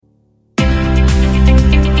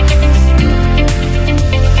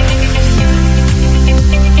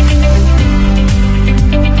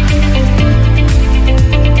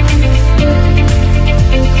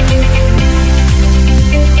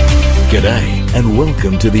and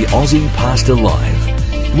welcome to the Aussie Pastor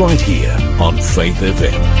Live, right here on Faith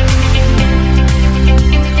FM.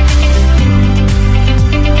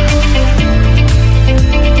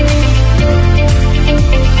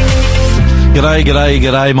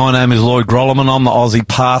 G'day. My name is Lloyd and I'm the Aussie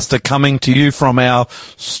Pastor, coming to you from our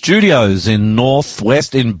studios in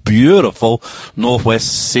beautiful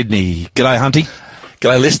northwest Sydney. G'day, Hunty.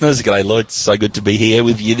 G'day, listeners. G'day, Lloyd. So good to be here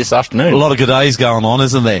with you this afternoon. A lot of g'days going on,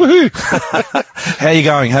 isn't there? Woohoo! How are you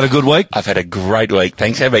going? Had a good week? I've had a great week.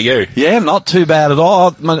 Thanks. How about you? Yeah, not too bad at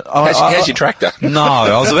all. How's your tractor? No,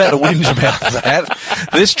 I was about to whinge about that.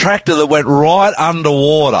 This tractor that went right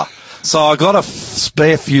underwater. So I got a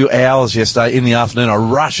spare few hours yesterday in the afternoon. I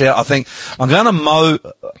rush out. I think I'm going to mow,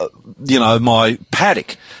 my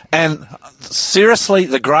paddock. And seriously,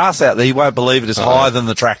 the grass out there, you won't believe it, is higher than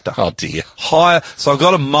the tractor. Oh, dear. Higher. So I've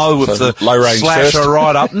got to mow with the low range slasher first.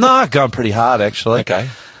 right up. No, going pretty hard, actually. Okay.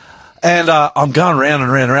 And I'm going round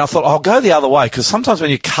and round and round. I thought, I'll go the other way, because sometimes when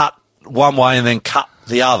you cut one way and then cut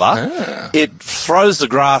the other, it throws the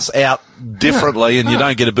grass out differently and you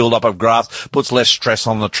don't get a build-up of grass, puts less stress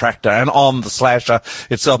on the tractor and on the slasher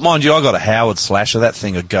itself. Mind you, I got a Howard slasher. That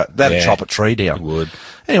thing would that'd chop a tree down. It would.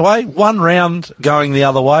 Anyway, one round going the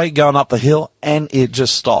other way, going up the hill, and it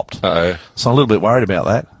just stopped. Uh-oh. So I'm a little bit worried about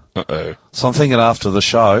that. Uh-oh. So I'm thinking after the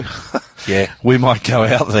show, we might go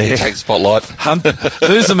out there. Take the spotlight.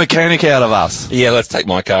 Who's the mechanic out of us? Yeah, let's take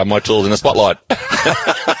my car, my tools in the spotlight.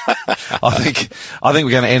 I think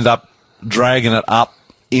we're going to end up dragging it up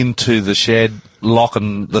into the shed,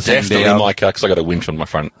 locking the thing Definitely down. my car, because I got a winch on my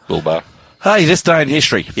front bull bar. Hey, this day in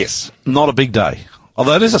history. Yes. Not a big day.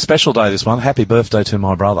 Although it is a special day, this one. Happy birthday to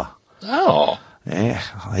my brother. Oh. Yeah,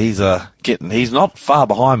 he's not far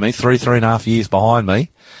behind me, three and a half years behind me,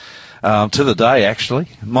 to the day, actually.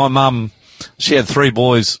 My mum, she had 3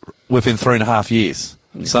 boys within 3.5 years.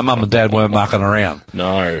 So mum and dad weren't mucking around.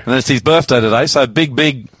 No. And it's his birthday today, so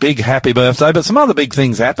big happy birthday. But some other big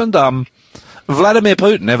things happened. Vladimir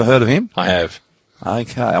Putin, ever heard of him? I have.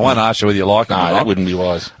 Okay, I won't ask you whether you like him or No, not. that wouldn't be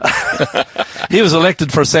wise. He was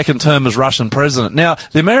elected for a second term as Russian president. Now,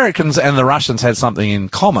 the Americans and the Russians had something in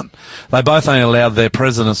common. They both only allowed their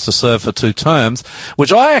presidents to serve for 2 terms,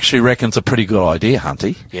 which I actually reckon's a pretty good idea,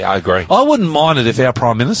 Hunty. Yeah, I agree. I wouldn't mind it if our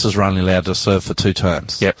prime ministers were only allowed to serve for 2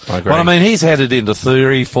 terms. Yep, I agree. Well, I mean, he's headed into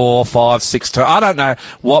 3, 4, 5, 6 terms. I don't know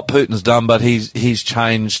what Putin's done, but he's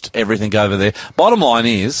changed everything over there. Bottom line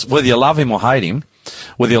is, whether you love him or hate him,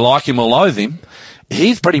 whether you like him or loathe him,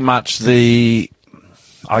 he's pretty much the,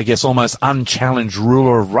 I guess, almost unchallenged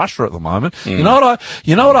ruler of Russia at the moment. You know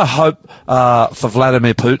what I hope for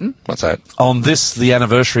Vladimir Putin? What's that? On this, the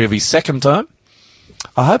anniversary of his second term,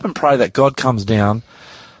 I hope and pray that God comes down,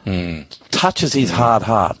 touches his hard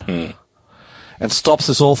heart, and stops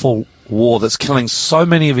this awful war that's killing so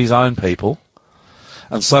many of his own people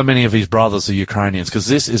and so many of his brothers, the Ukrainians, because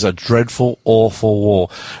this is a dreadful, awful war.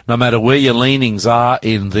 No matter where your leanings are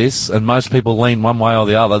in this, and most people lean one way or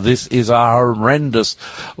the other, this is a horrendous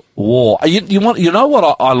war. You know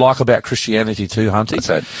what I like about Christianity too, Hunty? What's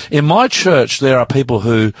that? In my church, there are people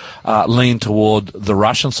who lean toward the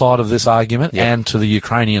Russian side of this argument and to the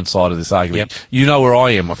Ukrainian side of this argument. Yep. You know where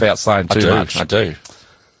I am without saying too much. I do.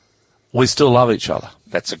 We still love each other.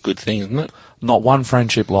 That's a good thing, isn't it? Not one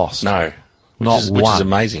friendship lost. No. Not Which one. is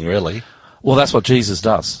amazing, really. Well, that's what Jesus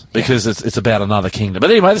does, because it's about another kingdom.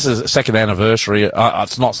 But anyway, this is a second anniversary.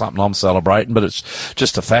 It's not something I'm celebrating, but it's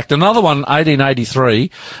just a fact. Another one,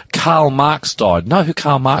 1883, Karl Marx died. Know who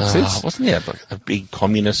Karl Marx is? Wasn't he a big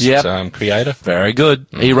communist creator? Very good.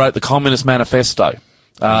 He wrote the Communist Manifesto.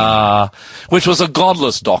 Which was a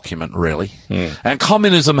godless document, really. And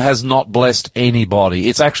communism has not blessed anybody.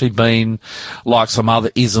 It's actually been like some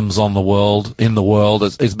other isms in the world.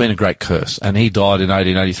 It's been a great curse. And he died in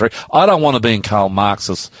 1883. I don't want to be in Karl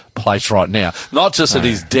Marx's place right now. Not just that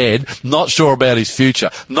he's dead, not sure about his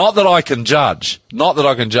future. Not that I can judge,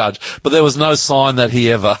 but there was no sign that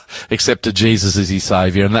he ever accepted Jesus as his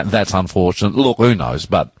saviour, and that's unfortunate. Look, who knows,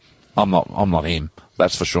 but I'm not him.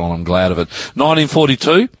 That's for sure, and I'm glad of it.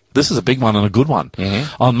 1942, this is a big one and a good one.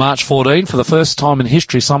 On March 14, for the first time in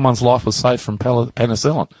history, someone's life was saved from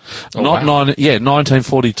penicillin.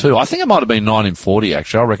 1942. I think it might have been 1940,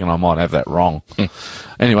 actually. I reckon I might have that wrong.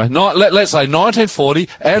 Anyway, let's say 1940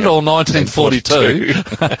 or 1942.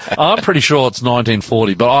 I'm pretty sure it's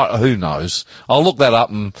 1940, but who knows? I'll look that up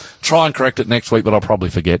and try and correct it next week, but I'll probably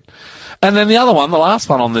forget. And then the other one, the last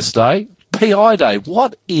one on this day, PI Day.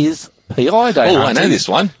 What is PI Day? Oh, I know this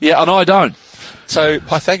one. Yeah, and I don't. So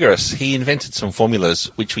Pythagoras, he invented some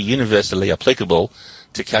formulas which were universally applicable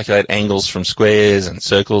to calculate angles from squares and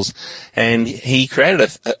circles, and he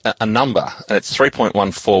created a number, and it's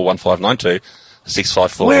 3.141592.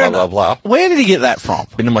 Blah, blah, blah. Where did he get that from?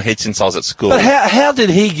 Been in my head since I was at school. But how did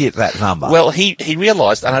he get that number? Well, he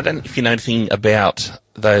realised, and I don't know if you know anything about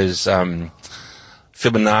those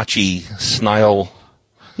Fibonacci snail.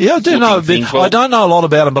 Yeah, I do know a bit. things. Well, I don't know a lot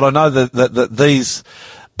about them, but I know that these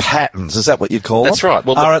patterns, is that what you'd call That's them? right.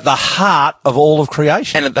 Well, are at the heart of all of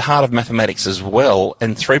creation. and at the heart of mathematics as well,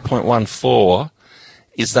 and 3.14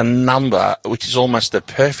 is the number, which is almost the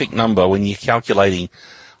perfect number when you're calculating,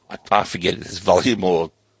 I forget if it's volume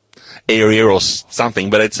or area or something,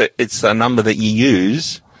 but it's a number that you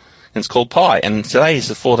use, and it's called pi. And today is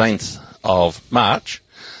the 14th of March,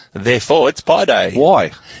 therefore it's Pi Day.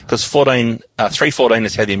 Why? Because 314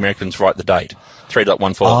 is how the Americans write the date,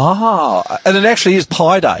 3.14. Ah, and it actually is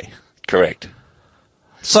Pi Day. Correct.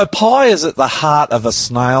 So pi is at the heart of a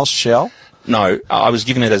snail's shell? No, I was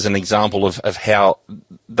giving it as an example of how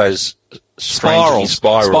those strange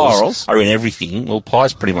spirals are in everything. Well,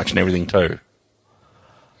 pi's pretty much in everything too.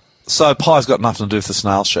 So pi's got nothing to do with the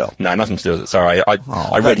snail shell? No, nothing to do with it. Sorry, I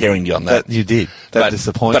red herringed you on that. You did. That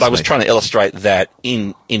disappoints me. But I was trying to illustrate that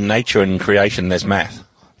in nature and creation there's math.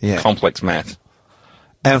 Yeah. Complex math.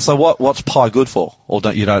 And so what's pi good for? Or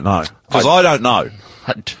you don't know? Because I don't know.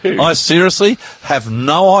 I do. I seriously have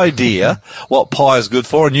no idea what pi is good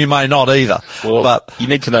for, and you may not either. Well, but you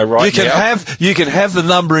need to know right now. You can have the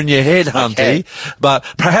number in your head, Hunty, but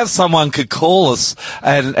perhaps someone could call us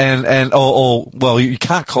or you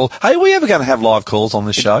can't call. Hey, are we ever going to have live calls on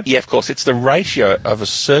this show? Yeah, of course. It's the ratio of a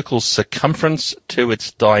circle's circumference to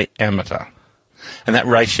its diameter. And that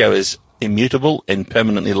ratio is immutable and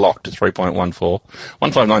permanently locked to 3.14.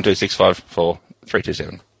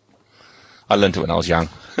 1592654 I learned it when I was young.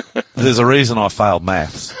 There's a reason I failed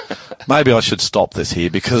maths. Maybe I should stop this here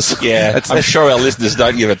because... Yeah, I'm sure our listeners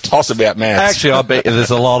don't give a toss about maths. Actually, I bet there's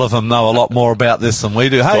a lot of them know a lot more about this than we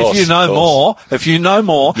do. Hey, if you know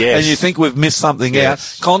more Yes. and you think we've missed something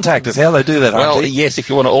out, contact us. How do they do that, Well, Hunty? yes, if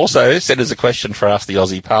you want to also send us a question for Ask the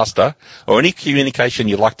Aussie Pastor or any communication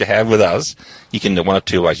you'd like to have with us, you can do one of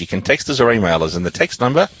two ways. You can text us or email us, and the text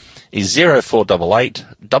number is 0488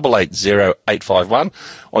 880 851,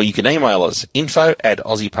 or you can email us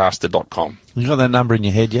info@aussiepastor.com. You got that number in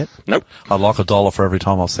your head yet? Nope. I'd like $1 for every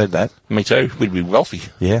time I've said that. Me too. We'd be wealthy.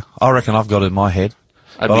 Yeah, I reckon I've got it in my head.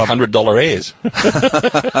 I'd be $100 heirs.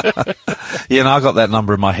 Yeah, and I got that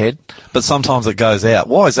number in my head, but sometimes it goes out.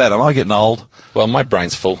 Why is that? Am I getting old? Well, my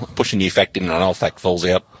brain's full. Push a new fact in and an old fact falls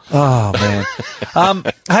out. Oh, man.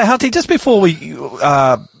 Hey, Hunty, just before we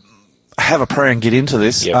have a prayer and get into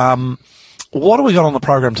this, Yep. what have we got on the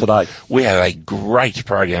program today? We have a great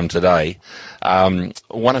program today.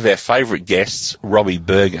 One of our favourite guests, Robbie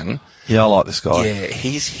Bergen. Yeah, I like this guy. Yeah,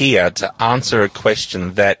 he's here to answer a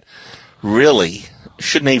question that really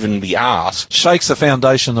shouldn't even be asked. Shakes the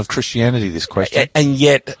foundation of Christianity, this question. And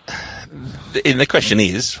yet, and the question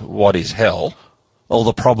is, what is hell? Or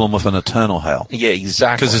the problem with an eternal hell. Yeah,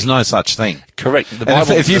 exactly. Because there's no such thing. Correct. The And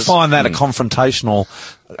Bible if you says- find that a confrontational,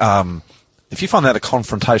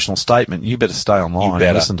 statement, you better stay online. You better.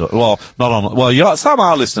 And listen to it. Well, not on. Well, some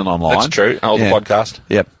are listening online. That's true. The podcast.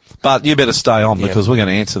 Yep. But you better stay on because we're going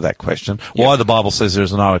to answer that question. Yep. Why the Bible says there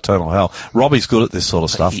is no eternal hell. Robbie's good at this sort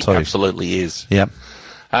of stuff He too. absolutely is. Yep.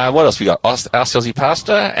 What else we got? Ask the Aussie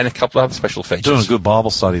Pastor and a couple of other special features. Doing a good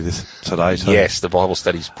Bible study today too. Yes, the Bible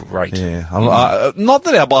study's great. Yeah. Not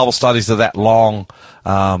that our Bible studies are that long,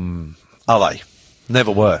 are they?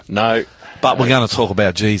 Never were. No. But we're going to talk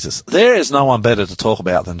about Jesus. There is no one better to talk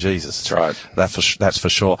about than Jesus. That's right. That's for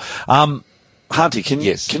sure. Hunty, can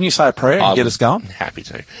you say a prayer and I'm get us going? Happy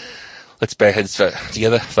to. Let's bow our heads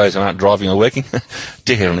together for those who aren't driving or working.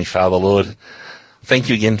 Dear Heavenly Father, Lord, thank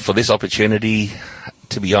you again for this opportunity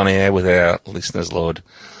to be on air with our listeners, Lord.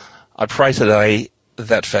 I pray today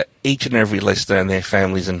that for each and every listener and their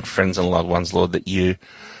families and friends and loved ones, Lord, that you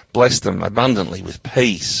bless them abundantly with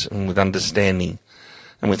peace and with understanding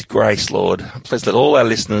and with grace, Lord. Please let all our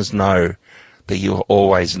listeners know that you are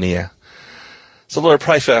always near. So, Lord, I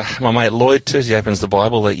pray for my mate Lloyd too as he opens the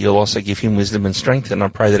Bible, that you'll also give him wisdom and strength. And I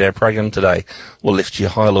pray that our program today will lift you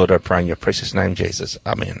high, Lord. I pray in your precious name, Jesus.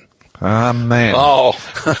 Amen. Amen. Oh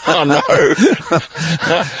no.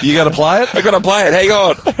 You got to play it? I've got to play it. Hang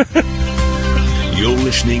on. You're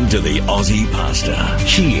listening to the Aussie Pastor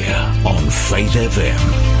here on Faith FM.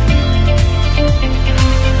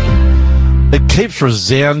 It keeps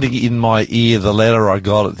resounding in my ear, the letter I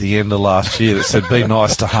got at the end of last year that said, be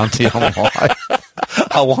nice to Hunty online.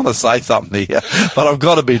 I want to say something here, but I've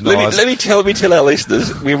got to be nice. Let me tell our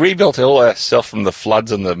listeners, we rebuilt all our stuff from the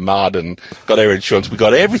floods and the mud and got our insurance. We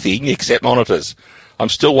got everything except monitors. I'm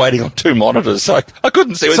still waiting on 2 monitors, so I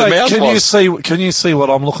couldn't see where the mouse was. Can you see what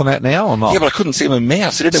I'm looking at now or not? Yeah, but I couldn't see my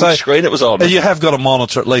mouse. I didn't know which screen it was on. You have got a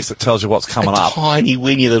monitor at least that tells you what's coming up. Tiny,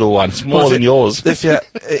 weeny little one. It's more than yours.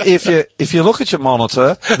 If you look at your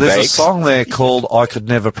monitor, there's a song there called "I Could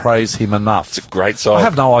Never Praise Him Enough." It's a great song. I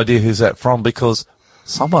have no idea who's that from because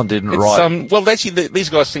someone didn't write. Well, actually, these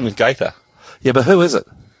guys sing with Gaither. Yeah, but who is it?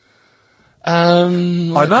 I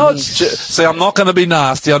know it's... See, I'm not going to be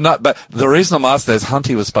nasty. But the reason I'm asking is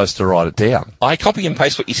Hunty was supposed to write it down. I copy and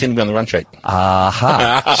paste what you send me on the run sheet.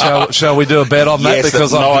 Aha. Shall we do a bet on that? Yes, because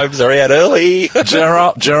the knives are out early.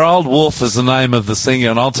 Gerald Wolf is the name of the singer,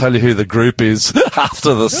 and I'll tell you who the group is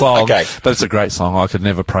after the song. Okay. But it's a great song. I could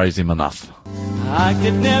never praise him enough. I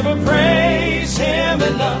could never praise him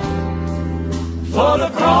enough for the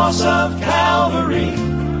cross of Calvary.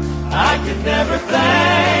 I could never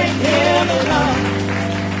thank him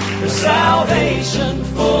enough for salvation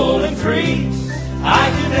full and free. I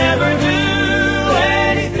could never do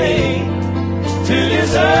anything to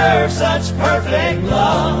deserve such perfect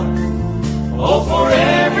love. Oh, for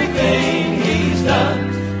everything he's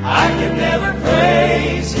done, I could never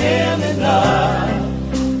praise him enough.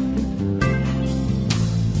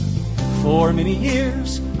 For many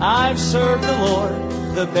years I've served the Lord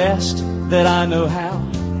the best that I know how,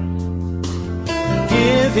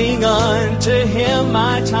 giving unto him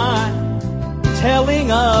my time, telling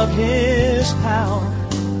of his power.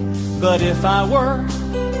 But if I were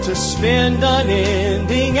to spend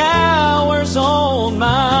unending hours on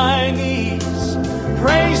my knees,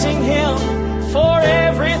 praising him for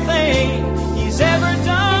everything he's ever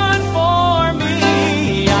done for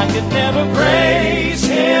me, I could never praise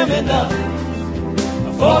him enough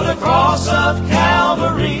for the cross of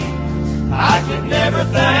Calvary. I could never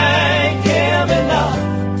thank him enough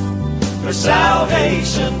for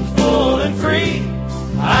salvation full and free.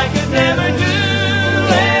 I could never do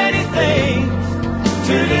anything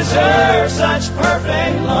to deserve such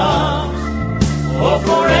perfect love. Oh,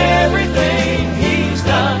 for everything he's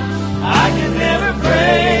done, I can never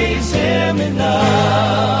praise him enough.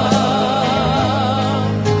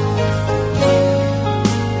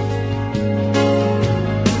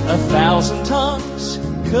 A thousand tongues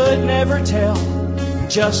could never tell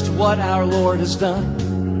just what our Lord has done.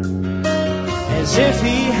 As if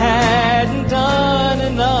he hadn't done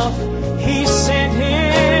enough, he sent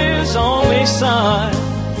his only Son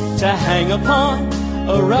to hang upon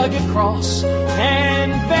a rugged cross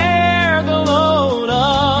and bear the load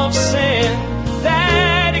of sin.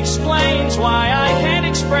 That explains why I can't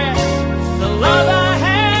express the love I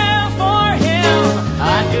have for him.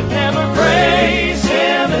 I could never praise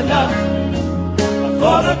him enough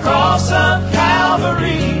for the cross of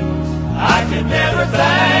Calvary. I could never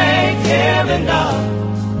thank him enough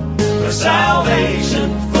for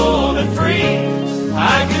salvation full and free.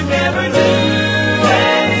 I could never do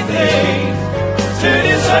anything to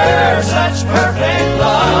deserve such perfect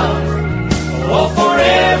love. Oh, for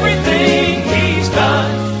everything he's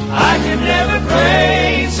done, I could never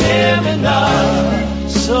praise him enough.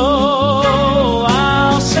 So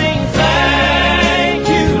I'll sing thank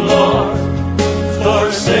you, Lord,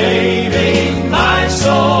 for saving my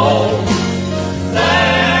soul.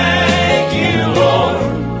 Thank you, Lord,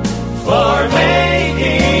 for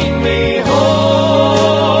making me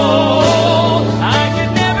whole. I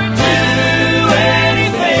could never do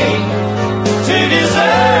anything to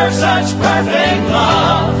deserve such perfect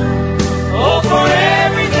love. Oh, for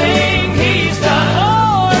everything he's done.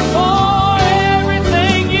 Oh, for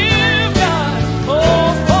everything you've done.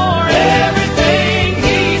 Oh, for everything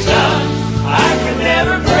he's done. I could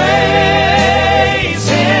never praise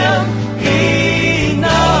him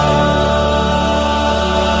enough.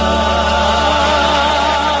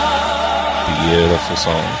 Beautiful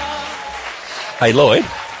song. Hey, Lloyd,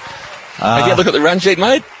 have you had a look at the run sheet,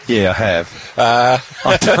 mate? Yeah, I have.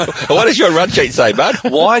 What does your run sheet say, bud?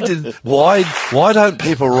 Why don't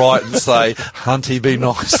people write and say, Hunty, be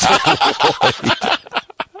nice to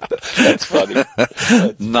That's funny.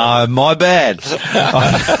 No, my bad.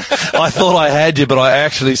 I thought I had you, but I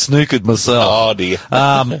actually snookered myself. Oh, dear.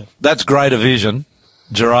 That's Greater Vision,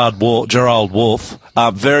 Gerald Wolf.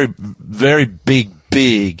 Very, very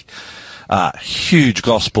big, huge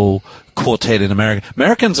gospel quartet in America.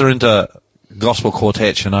 Americans are into gospel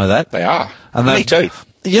quartets, you know that? They are. And Me too.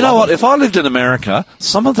 You know what? If I lived in America,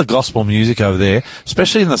 some of the gospel music over there,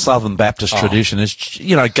 especially in the Southern Baptist tradition, is,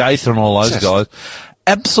 you know, Gaither and all those guys,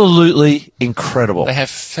 Absolutely incredible. They have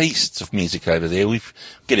feasts of music over there. We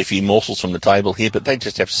get a few morsels from the table here, but they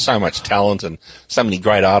just have so much talent and so many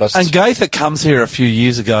great artists. And Gaither comes here a few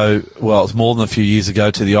years ago, well, it's more than a few years ago,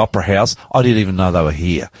 to the Opera House. I didn't even know they were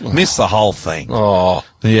here. Missed the whole thing. Oh.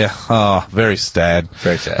 Yeah, very sad.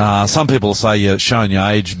 Very sad. Some people say you're showing your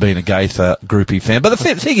age being a Gaither groupie fan. But the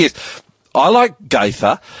thing is, I like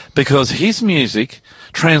Gaither because his music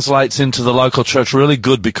translates into the local church really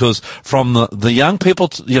good, because from the young people,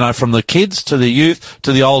 from the kids to the youth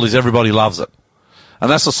to the oldies, everybody loves it.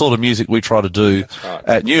 And that's the sort of music we try to do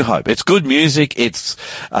at New Hope. It's good music. It's,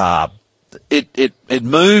 it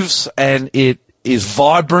moves, and it is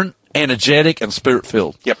vibrant, energetic, and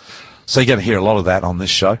spirit-filled. Yep. So you're going to hear a lot of that on this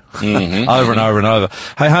show, Mm-hmm. over and over and over.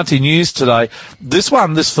 Hey, Hunty, news today. This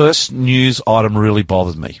first news item really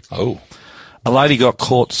bothered me. Oh. A lady got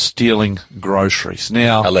caught stealing groceries.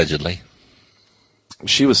 Now, Allegedly.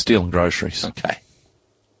 she was stealing groceries, Okay.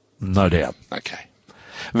 no doubt. Okay.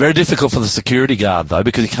 Very difficult for the security guard, though,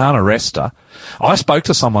 because he can't arrest her. I spoke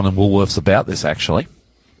to someone in Woolworths about this, actually,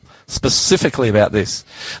 specifically about this.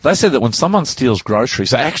 They said that when someone steals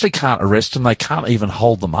groceries, they actually can't arrest them. They can't even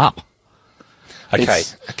hold them up. Okay.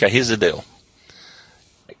 Here's the deal.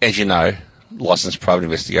 As you know, licensed private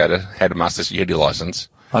investigator, had a master security license.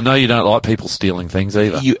 I know you don't like people stealing things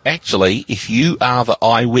either. You actually, if you are the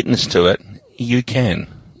eyewitness to it, you can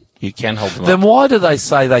hold them Then up. why do they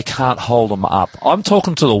say they can't hold them up? I'm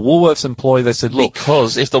talking to the Woolworths employee. They said, look,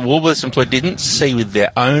 Because if the Woolworths employee didn't see with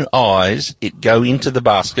their own eyes it go into the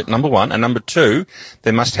basket, number one, and number two,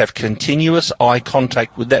 they must have continuous eye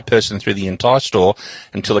contact with that person through the entire store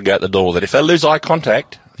until they go out the door. That if they lose eye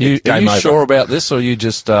contact, are you game over. sure about this, or are you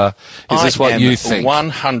just, is this what you think? I am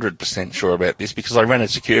 100% sure about this because I ran a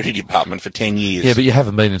security department for 10 years. Yeah, but you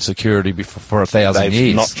haven't been in security before for 1,000 They've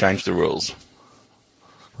years. not changed the rules.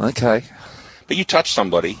 Okay. But you touch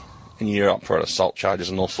somebody and you're up for assault charges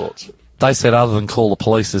and all sorts. They said other than call the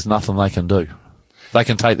police, there's nothing they can do. They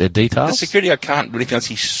can take their The details. security guard can't do anything else.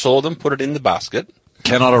 He saw them, put it in the basket,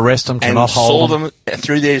 Cannot arrest them, and cannot saw hold them. them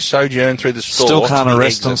through their sojourn through the store. Still to can't the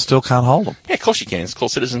arrest them, exit. still can't hold them. Yeah, of course you can. It's called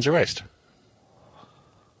citizen's arrest.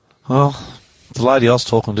 Well, the lady I was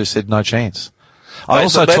talking to said no chance. I But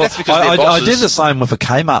also that's because their I bosses- did the same with a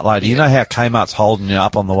Kmart lady. You know how Kmart's holding you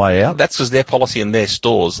up on the way out? That's because their policy in their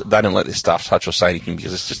stores, they don't let their staff touch or say anything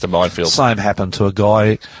because it's just a minefield. Same happened to a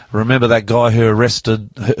guy. Remember that guy who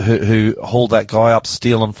who hauled that guy up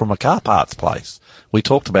stealing from a car parts place? We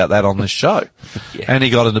talked about that on this show. Yeah. And he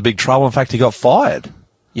got into big trouble. In fact, he got fired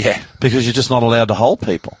Yeah. because you're just not allowed to hold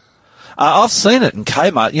people. I've seen it in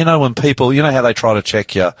Kmart. You know, when people, you know how they try to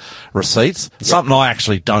check your receipts? Yep. Something I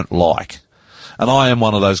actually don't like. And I am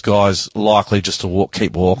one of those guys likely just to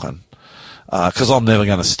keep walking, because I'm never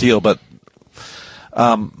going to steal. But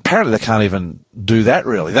apparently they can't even do that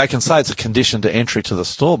really. They can say it's a condition to entry to the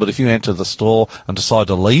store, but if you enter the store and decide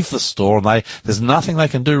to leave the store, and there's nothing they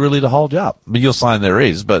can do really to hold you up. But you're saying there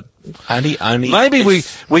is, but Only. maybe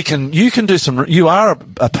we can. You can do some. You are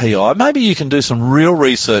a PI. Maybe you can do some real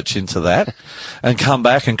research into that, and come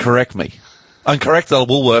back and correct me. And correct the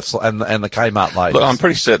Woolworths and the Kmart ladies. Look, I'm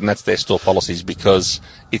pretty certain that's their store policies because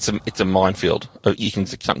it's a minefield.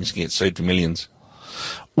 Companies can get sued for millions.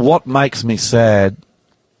 What makes me sad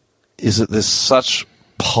is that there's such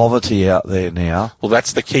poverty out there now. Well,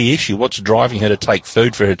 that's the key issue. What's driving her to take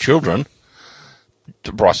food for her children?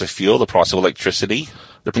 The price of fuel, the price of electricity,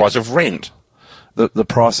 the price of rent. The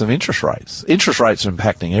price of interest rates. Interest rates are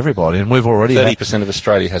impacting everybody, and we've already 30% of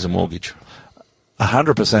Australia has a mortgage.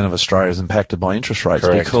 100% of Australia is impacted by interest rates.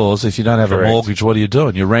 Correct. Because if you don't have Correct. a mortgage, what are you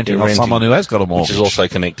doing? You're renting You're off renting, someone who has got a mortgage. which is also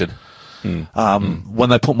connected. When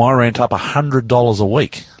they put my rent up $100 a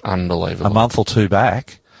week, Unbelievable. a month or two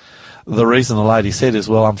back, the reason the lady said is,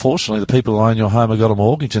 well, unfortunately, the people who own your home have got a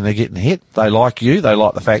mortgage and they're getting hit. They like you. They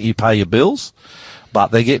like the fact you pay your bills, but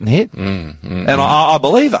they're getting hit. And I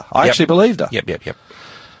believe her. I actually believed her. Yep.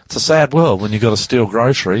 It's a sad world when you've got to steal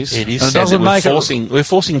groceries. It is And sad doesn't that make we're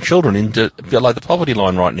forcing children into below the poverty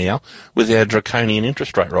line right now with our draconian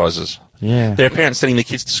interest rate rises. Yeah. There are parents sending their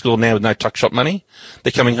kids to school now with no tuck shop money.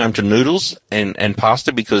 They're coming home to noodles and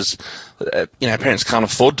pasta because, parents can't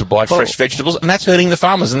afford to buy fresh vegetables, and that's hurting the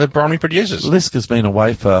farmers and the primary producers. Liska's been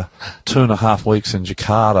away for 2.5 weeks in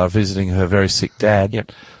Jakarta visiting her very sick dad.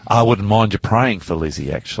 Yep. I wouldn't mind you praying for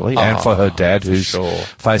Lizzie, actually, and for her dad, who's sure.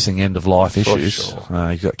 facing end-of-life issues. Sure.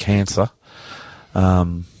 He's got cancer.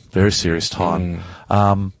 Very serious time.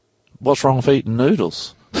 What's wrong with eating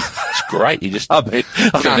noodles? It's great. You just I've been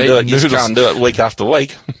can't do it. You just can't do it week after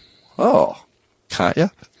week. Oh, can't you?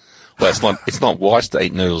 Well, it's not wise to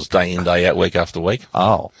eat noodles day in, day out, week after week.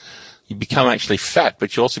 Oh. you become actually fat,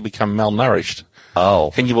 but you also become malnourished.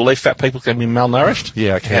 Oh. Can you believe fat people can be malnourished?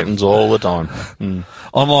 Yeah, I It can. happens all the time.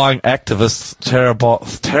 Online activists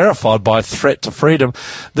terrified by threat to freedom.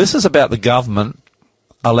 This is about the government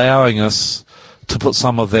allowing us to put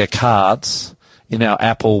some of their cards in our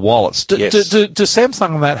Apple wallets. Do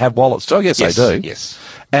Samsung and that have wallets too? I guess Yes, they do. yes.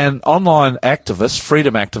 And online activists,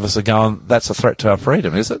 freedom activists, are going, that's a threat to our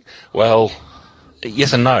freedom, is it? Well,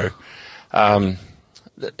 yes and no.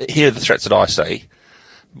 Here are the threats that I see.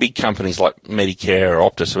 Big companies like Medicare or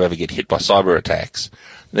Optus, whoever, get hit by cyber attacks,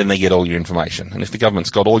 then they get all your information. And if the government's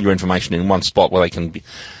got all your information in one spot where it can be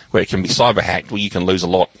cyber hacked, well, you can lose a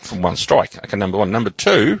lot from one strike. Okay, number one. Number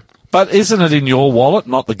two. But isn't it in your wallet,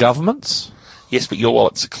 not the government's? Yes, but your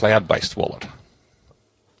wallet's a cloud-based wallet.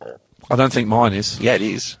 I don't think mine is. Yeah, it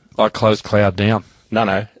is. I closed cloud down.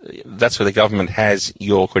 No. That's where the government has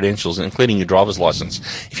your credentials, including your driver's license.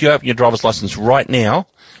 If you open your driver's license right now,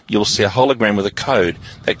 you'll see a hologram with a code.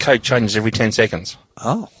 That code changes every 10 seconds.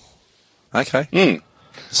 Oh. Okay.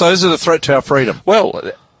 So is it a threat to our freedom?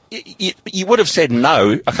 Well, you would have said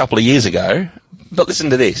no a couple of years ago, but listen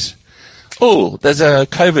to this. Oh, there's a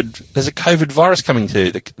COVID virus coming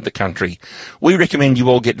to the country. We recommend you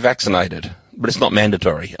all get vaccinated, but it's not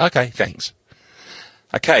mandatory. Okay, thanks.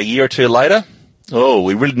 Okay, a year or two later, oh,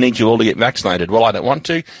 we really need you all to get vaccinated. Well, I don't want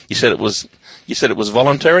to. You said it was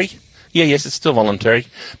voluntary. Yeah, yes, it's still voluntary,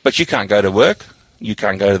 but you can't go to work. You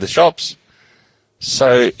can't go to the shops.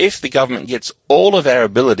 So if the government gets all of our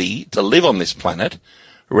ability to live on this planet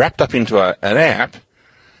wrapped up into an app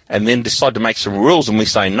and then decide to make some rules and we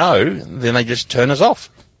say no, then they just turn us off.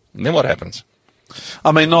 And then what happens?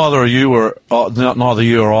 I mean, neither you or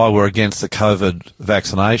I were against the COVID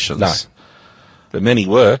vaccinations. No. But many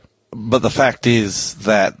were. But the fact is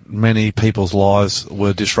that many people's lives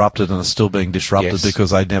were disrupted and are still being disrupted Yes.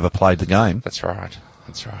 because they never played the game. That's right.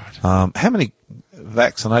 That's right. How many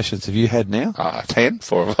vaccinations have you had now? 10?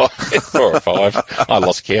 4 or 5. 4 or 5. I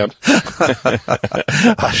lost count.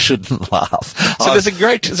 I shouldn't laugh. So there's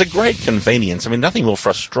a great convenience. I mean, nothing more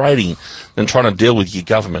frustrating than trying to deal with your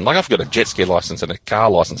government. Like, I've got a jet ski license and a car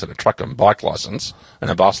license and a truck and bike license and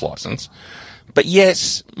a bus license. But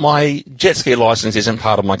yes, my jet ski license isn't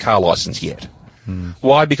part of my car license yet.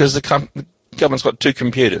 Why? Because the government's got 2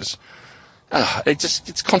 computers.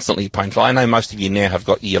 It's constantly painful. I know most of you now have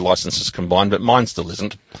got your licenses combined, but mine still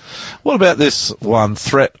isn't. What about this one?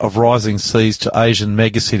 Threat of rising seas to Asian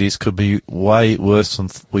megacities could be way worse than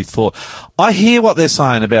we thought. I hear what they're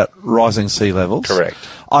saying about rising sea levels. Correct.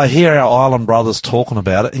 I hear our island brothers talking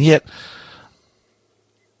about it, and yet,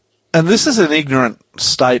 and this is an ignorant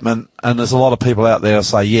statement, and there's a lot of people out there who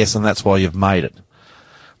say yes, and that's why you've made it.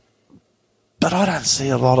 But I don't see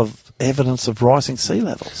a lot of evidence of rising sea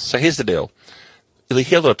levels. So here's the deal. You'll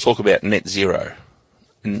hear a lot of talk about net zero.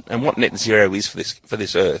 And what net zero is for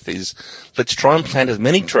this earth is, let's try and plant as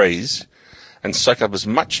many trees and soak up as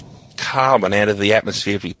much carbon out of the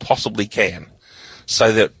atmosphere as we possibly can,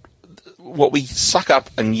 so that what we suck up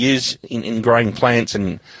and use in growing plants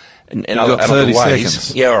and other 30 ways.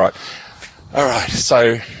 seconds. Yeah, all right.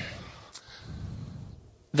 So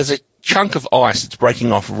there's a chunk of ice that's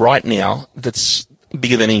breaking off right now that's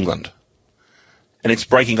bigger than England, and it's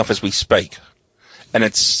breaking off as we speak. And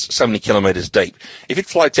it's so many kilometres deep. If it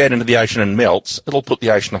floats out into the ocean and melts, it'll put the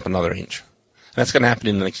ocean up another inch. And that's going to happen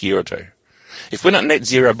in the next year or two. If we're not net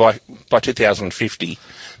zero by 2050,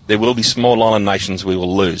 there will be small island nations we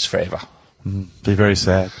will lose forever. Be very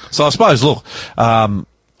sad. So I suppose, look,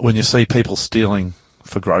 when you see people stealing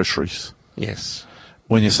for groceries, Yes.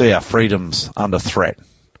 when you see our freedoms under threat,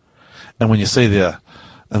 and when you see the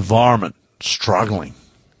environment struggling,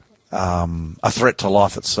 a threat to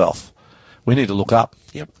life itself, we need to look up.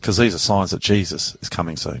 Yep. Because these are signs that Jesus is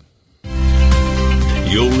coming soon.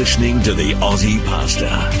 You're listening to the Aussie Pastor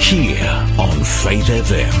here on Faith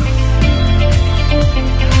FM.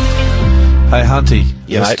 Hey, Hunty,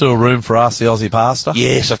 Yeah, there's mate. still room for us, the Aussie Pastor?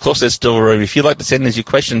 Yes, of course there's still room. If you'd like to send us your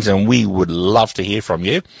questions, and we would love to hear from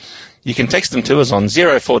you, you can text them to us on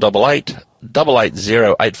 0488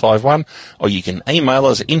 880 851, or you can email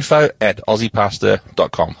us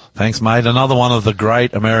info@aussiepastor.com. Thanks, mate. Another one of the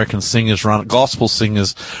great American singers, gospel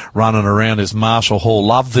singers running around is Marshall Hall.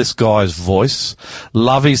 Love this guy's voice,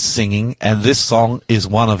 love his singing, and this song is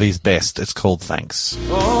one of his best. It's called Thanks.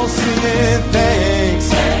 Oh, singing thanks,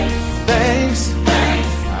 thanks,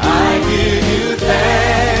 I give you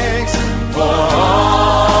thanks for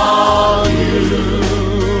all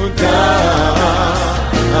you've done.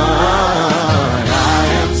 I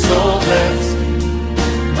am so blessed,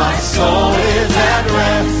 my soul is at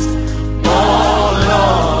rest. Oh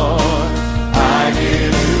Lord, I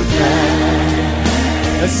give you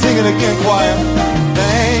thanks. Let's sing it again, choir.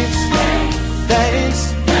 Thanks,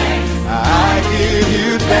 thanks, I give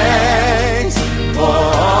you thanks for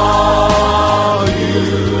all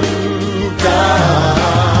you've done.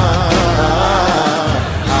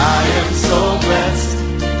 I am so blessed,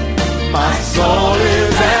 my soul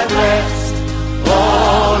is at rest.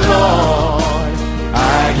 Oh Lord,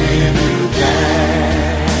 I give you thanks.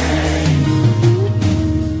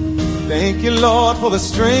 Thank you, Lord, for the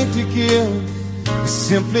strength you give.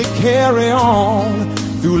 Simply carry on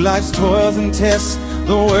through life's toils and tests,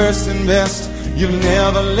 the worst and best. You've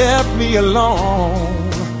never left me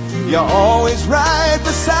alone. You're always right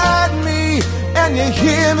beside me, and you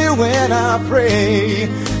hear me when I pray.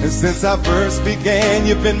 And since I first began,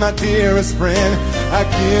 you've been my dearest friend. I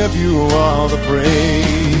give you all the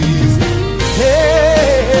praise.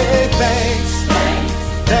 Hey, thanks,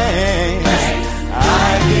 thanks.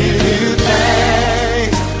 I give you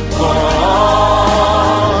thanks for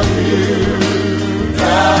all you've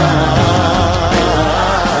done.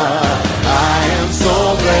 I am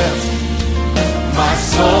so blessed, my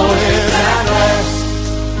soul is at rest.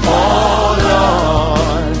 Oh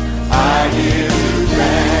Lord, I give you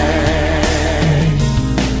thanks.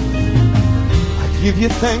 I give you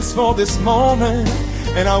thanks for this moment,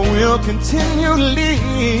 and I will continually.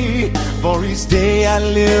 For each day I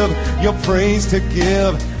live, your praise to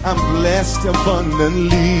give. I'm blessed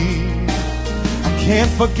abundantly. I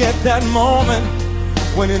can't forget that moment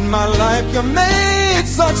when in my life you made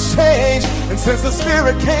such change. And since the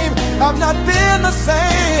Spirit came, I've not been the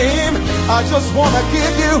same. I just want to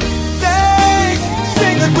give you thanks.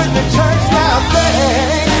 Sing it with the church now.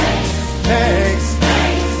 Thanks,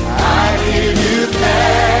 thanks. I give you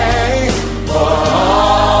thanks for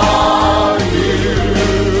all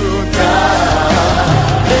you've done.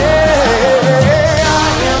 Hey, I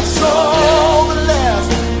am so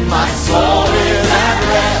blessed. My soul is at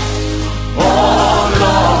rest. Oh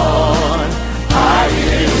Lord, I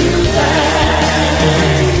give you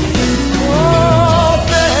thanks. Oh,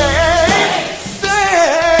 thanks,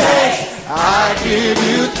 thanks. I give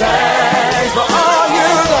you thanks for all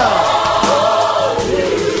you've done.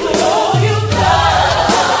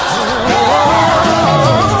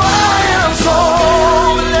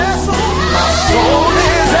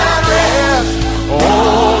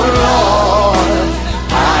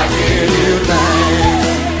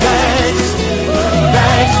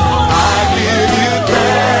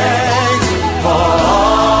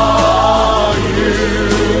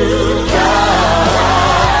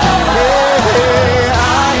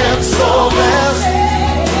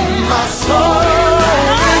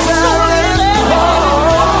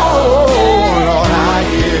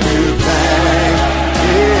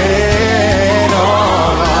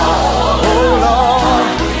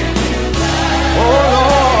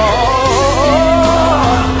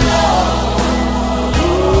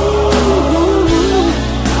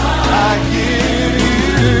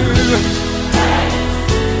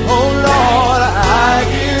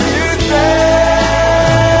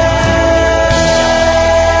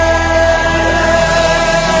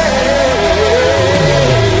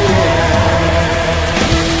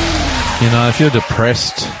 If you're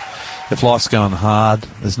depressed, if life's going hard,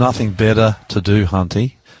 there's nothing better to do,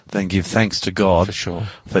 Hunty, than give thanks to God For sure.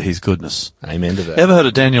 for his goodness. Amen to that. Ever heard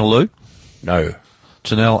of Daniel Lew? No.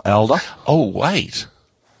 Janelle Alder? Oh, wait.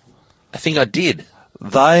 I think I did.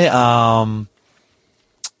 They are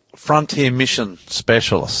Frontier Mission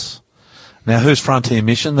specialists. Now, who's Frontier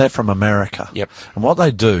Mission? They're from America. Yep. And what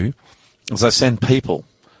they do is they send people,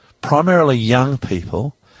 primarily young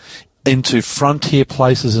people, into frontier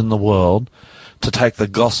places in the world to take the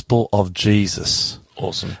gospel of Jesus.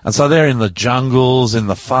 Awesome. And so they're in the jungles, in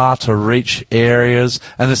the far-to-reach areas,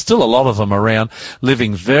 and there's still a lot of them around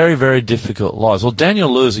living very, very difficult lives. Well,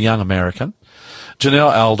 Daniel Lew is a young American.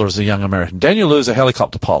 Janelle Alder is a young American. Daniel Lew is a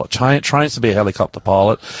helicopter pilot, trains to be a helicopter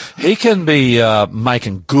pilot. He can be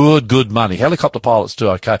making good money. Helicopter pilots do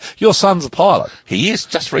okay. Your son's a pilot. He is.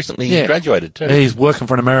 Just recently graduated too. He's working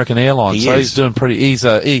for an American airline, he's doing pretty. He's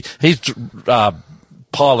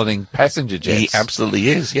piloting passenger jets. He absolutely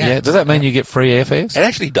is. Yeah. Does that mean you get free airfares? It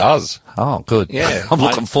actually does. Oh, good. Yeah. I'm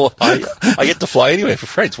looking forward. I get to fly anywhere for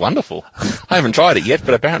free. It's wonderful. I haven't tried it yet,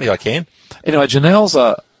 but apparently I can. Anyway, Janelle's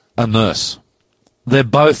a nurse. They're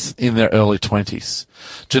both in their early 20s.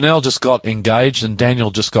 Janelle just got engaged and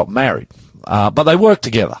Daniel just got married. But they work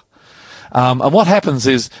together. And what happens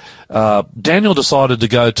is Daniel decided to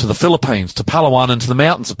go to the Philippines, to Palawan and to the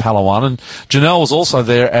mountains of Palawan. And Janelle was also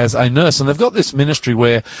there as a nurse. And they've got this ministry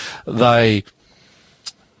where they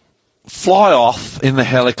fly off in the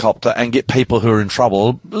helicopter and get people who are in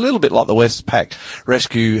trouble, a little bit like the Westpac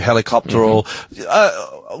rescue helicopter or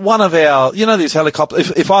one of our, these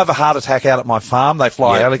helicopters. If I have a heart attack out at my farm, they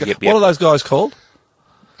fly a helicopter. What are those guys called?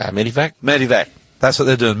 Medivac? Medivac. That's what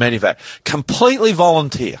they're doing, Medivac. Completely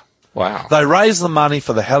volunteer. Wow. They raise the money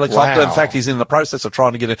for the helicopter. Wow. In fact, he's in the process of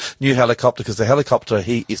trying to get a new helicopter because the helicopter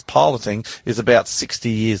he is piloting is about 50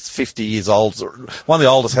 years old. One of the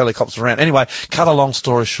oldest helicopters around. Anyway, cut a long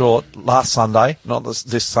story short, last Sunday, not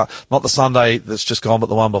the Sunday that's just gone, but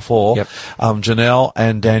the one before, Janelle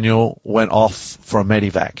and Daniel went off for a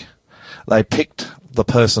Medivac. They picked the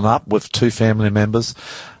person up with 2 family members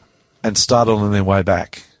and started on their way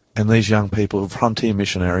back. And these young people, frontier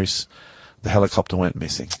missionaries, the helicopter went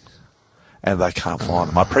missing. And they can't find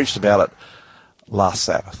them. I preached about it last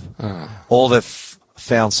Sabbath. All they've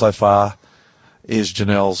found so far is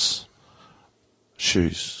Janelle's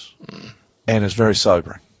shoes. And it's very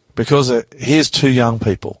sobering. Because here's 2 young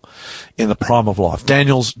people in the prime of life.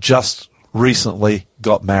 Daniel's just recently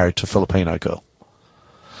got married to a Filipino girl.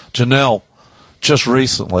 Janelle just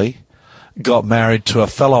recently got married to a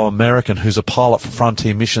fellow American who's a pilot for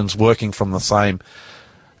Frontier Missions working from the same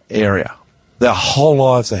area. Their whole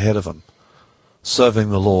lives ahead of them, serving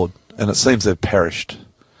the Lord, and it seems they've perished,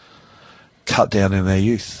 cut down in their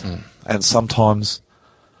youth. And sometimes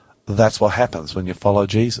that's what happens when you follow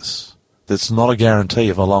Jesus. It's not a guarantee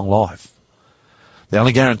of a long life. The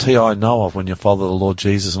only guarantee I know of when you follow the Lord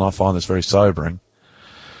Jesus, and I find this very sobering,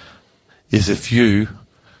 is if you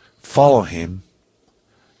follow him,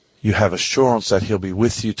 you have assurance that he'll be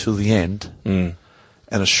with you till the end, and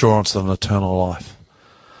assurance of an eternal life.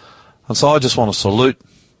 And so I just want to salute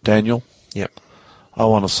Daniel. Yep. I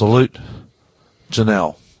want to salute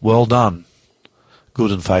Janelle. Well done,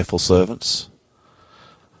 good and faithful servants.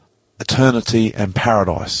 Eternity and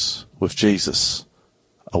paradise with Jesus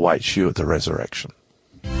awaits you at the resurrection.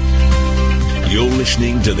 You're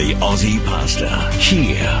listening to the Aussie Pastor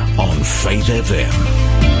here on Faith FM.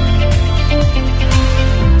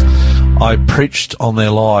 I preached on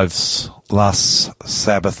their lives last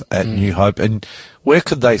Sabbath at New Hope, and where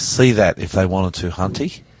could they see that if they wanted to,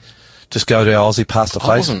 Hunty? Just go to our Aussie Pastor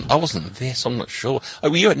Facebook. I wasn't there, so I'm not sure.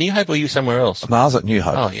 Oh, were you at New Hope or were you somewhere else? No, I was at New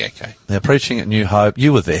Hope. Oh, yeah, okay. They're preaching at New Hope.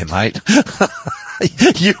 You were there, mate.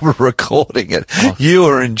 You were recording it. Oh. You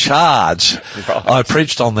were in charge. Right. I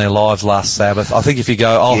preached on their lives last Sabbath. I think if you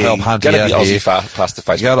go, I'll help Hunty go to out the here. Aussie Pastor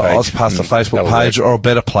Facebook Go to page. Aussie Pastor Facebook page, or a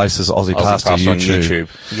better place is Aussie Pastor on YouTube.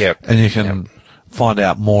 Yep. And you can find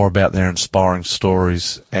out more about their inspiring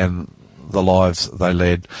stories and the lives they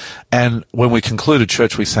led. And when we concluded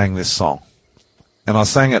church, we sang this song. And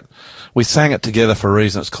we sang it together for a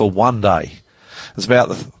reason. It's called One Day. It's about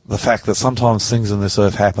the fact that sometimes things in this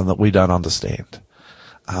earth happen that we don't understand.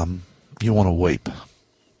 You want to weep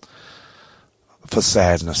for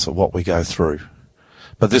sadness of what we go through.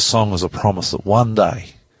 But this song is a promise that one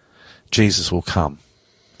day Jesus will come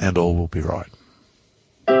and all will be right.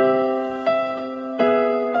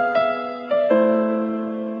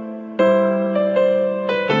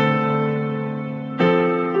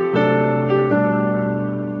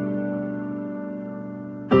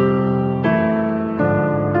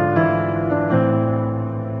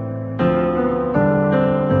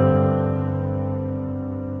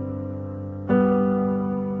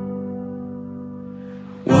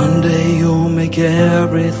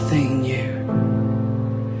 Everything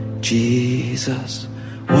new, Jesus.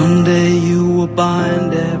 One day you will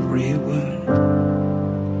bind every wound.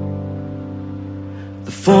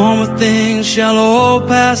 The former things shall all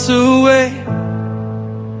pass away.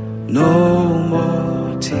 No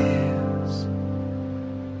more tears.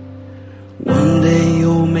 One day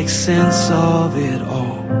you'll make sense of it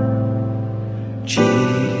all,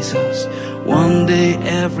 Jesus. One day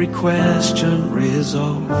every question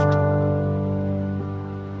resolved.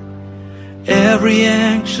 Every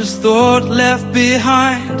anxious thought left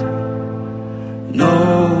behind.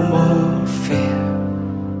 No more fear.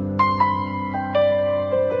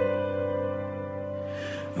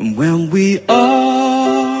 And when we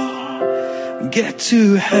all get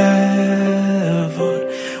to heaven,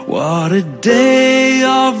 what a day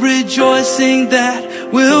of rejoicing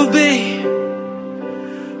that will be.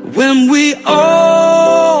 When we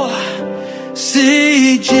all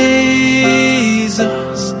see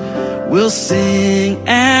Jesus, we'll sing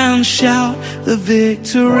and shout the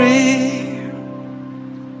victory.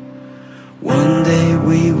 One day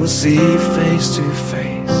we will see face to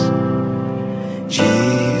face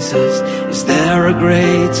Jesus. Is there a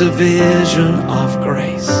greater vision of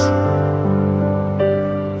grace?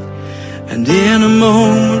 And in a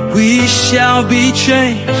moment we shall be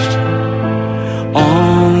changed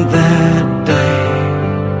on that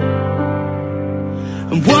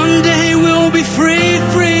And one day we'll be free,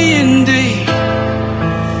 free indeed.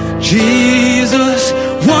 Jesus,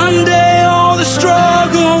 one day all the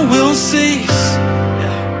struggle will cease.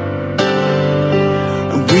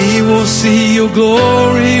 And we will see your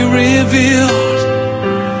glory revealed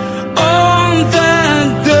on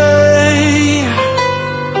that day.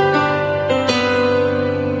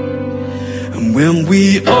 And when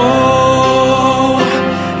we all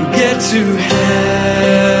get to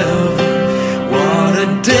heaven, what a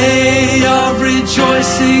day of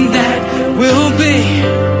rejoicing that will be.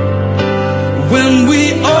 When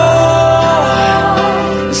we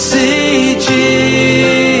all see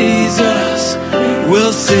Jesus,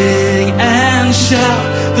 we'll sing and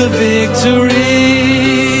shout the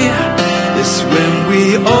victory. It's when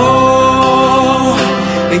we all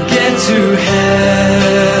get to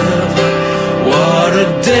heaven, what a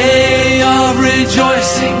day of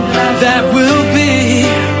rejoicing that will be.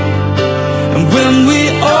 And when we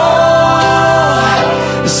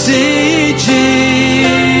all see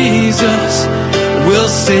Jesus, we'll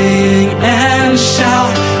sing and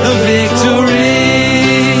shout a victory.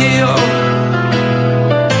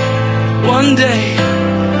 One day,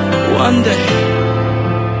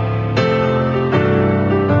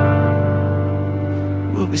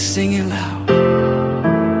 we'll be singing loud.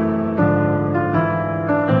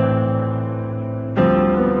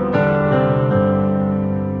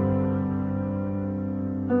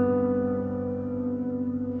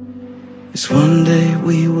 It's one day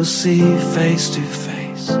we will see face to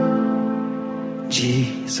face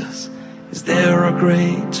Jesus. Is there a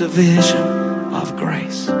great division of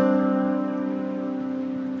grace?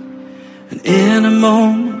 And in a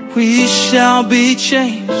moment we shall be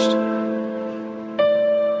changed.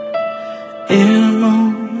 In a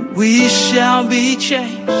moment we shall be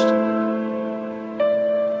changed.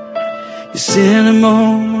 Yes, in a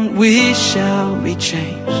moment we shall be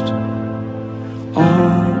changed.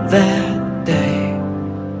 On that day.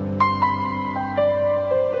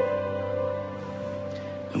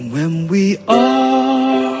 And when we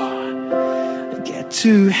all get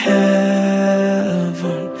to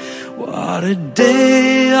heaven, what a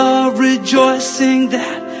day of rejoicing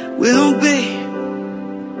that will be.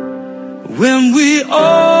 When we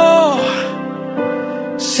all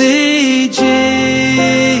see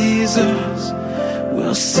Jesus,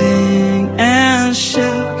 we'll sing and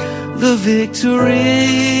shout the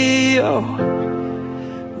victory. Oh,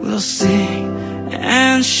 we'll sing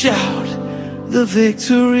and shout the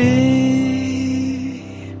victory.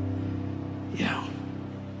 Yeah,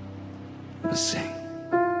 we'll sing.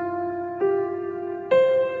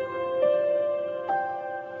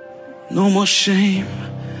 No more shame,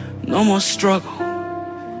 no more struggle,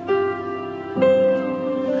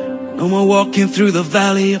 no more walking through the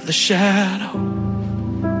valley of the shadow.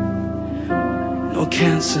 No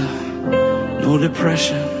cancer, no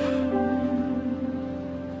depression,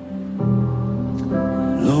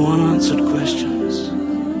 no unanswered questions,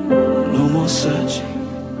 no more searching,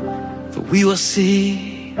 for we will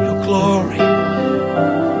see your glory.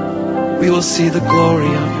 We will see the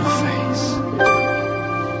glory of your face.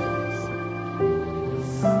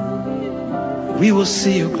 We will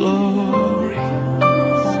see your glory.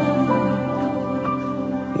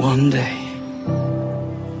 One day,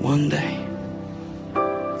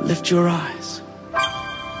 lift your eyes.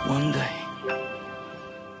 One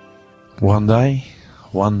day,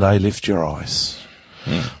 lift your eyes.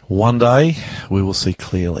 One day, we will see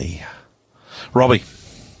clearly. Robbie.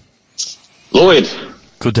 Lloyd.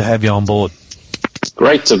 Good to have you on board.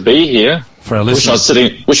 Great to be here. For our wish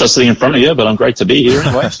listeners, I was sitting in front of you, but I'm great to be here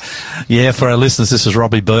anyway. Yeah, for our listeners, this is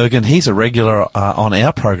Robbie Bergen. He's a regular on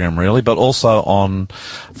our program, really, but also on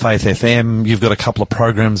Faith FM. You've got a couple of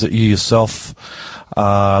programs that you yourself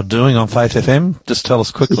are doing on Faith FM. Just tell us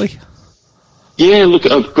quickly. Yeah, look,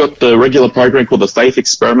 I've got the regular program called The Faith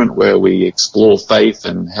Experiment, where we explore faith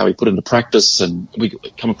and how we put it into practice, and we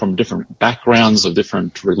come from different backgrounds, of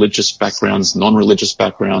different religious backgrounds, non-religious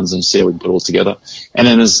backgrounds, and see how we can put it all together. And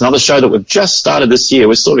then there's another show that we've just started this year.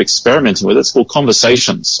 We're sort of experimenting with it. It's called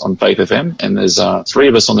Conversations on Faith FM, and there's 3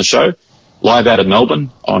 of us on the show, live out of Melbourne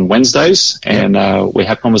on Wednesdays, and we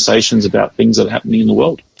have conversations about things that are happening in the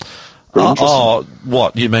world.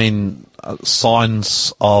 What? You mean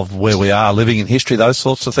signs of where we are living in history, those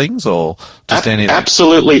sorts of things, or just anything?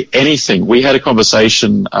 Absolutely anything. We had a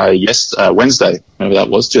conversation Wednesday, whenever that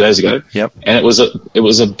was, 2 days ago. Yep. And it was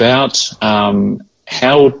about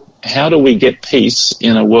how do we get peace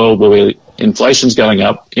in a world where inflation's going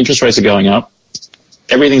up, interest rates are going up,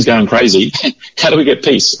 everything's going crazy. How do we get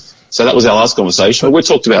peace? So that was our last conversation. We've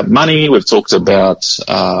talked about money. We've talked about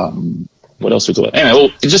what else we do? Anyway, well,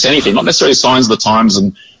 just anything, not necessarily signs of the times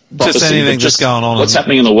and prophecy, just anything but just going on. What's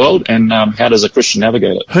happening in the world, and how does a Christian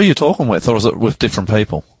navigate it? Who are you talking with, or is it with different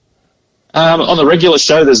people? On the regular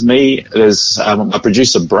show, there's me, there's my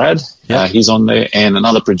producer, Brad, he's on there, and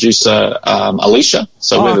another producer, Alicia.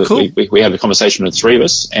 So cool. we have a conversation with the three of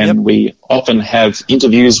us, and we often have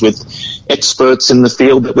interviews with experts in the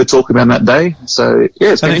field that we're talking about that day. So,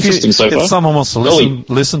 yeah, it's been interesting so far. If someone wants to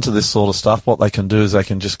listen to this sort of stuff, what they can do is they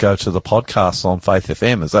can just go to the podcast on Faith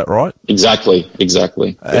FM, is that right? Exactly.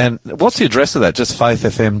 And what's the address of that? Just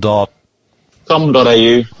faithfm.com.au,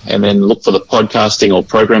 and then look for the podcasting or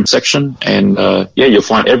program section, and you'll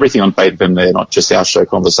find everything on Faith FM there, not just our show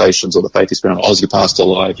Conversations or the Faith Experiment Aussie Pastor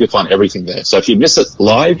Live. You'll find everything there. So if you miss it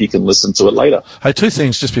live, you can listen to it later. Hey, two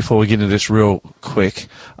things just before we get into this real quick.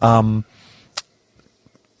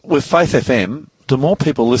 With Faith FM, do more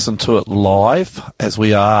people listen to it live as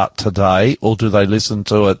we are today, or do they listen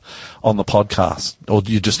to it on the podcast, or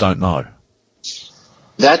you just don't know?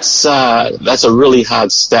 That's a really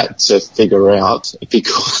hard stat to figure out,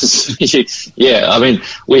 because I mean,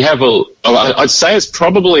 we have I'd say it's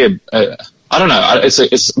probably I don't know, it's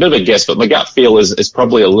a bit of a guess, but my gut feel is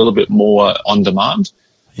probably a little bit more on demand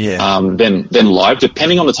than live,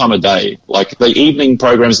 depending on the time of day. Like the evening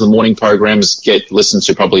programs, the morning programs get listened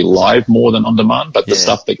to probably live more than on demand, but the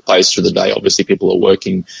stuff that plays through the day, obviously people are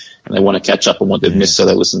working and they want to catch up on what they've missed, so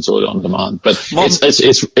they listen to it on demand. But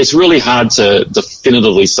it's really hard to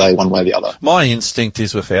definitively say one way or the other. My instinct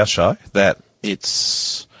is with our show that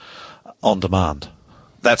it's on demand.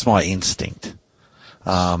 That's my instinct.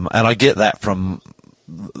 And I get that from,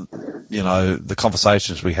 the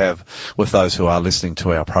conversations we have with those who are listening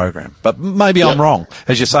to our program. But maybe I'm wrong.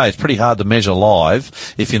 As you say, it's pretty hard to measure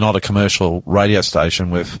live if you're not a commercial radio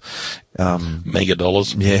station with mega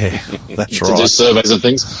dollars. Yeah, that's right. To do surveys and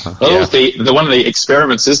things. Well, one of the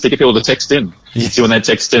experiments is to get people to text in. See when they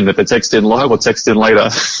text in, if they text in live or text in later.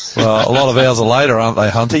 Well, a lot of hours are later, aren't they,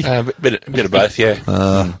 Hunty? A bit of both, yeah.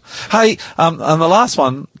 Hey, and the last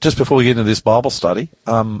one, just before we get into this Bible study,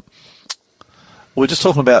 we're just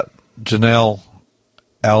talking about Janelle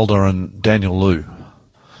Alder and Daniel Liu.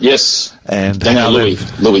 Yes. And Daniel Louis.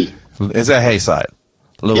 Is that how you say it?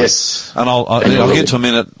 Louis. Yes. And I'll get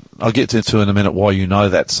to in a minute why you know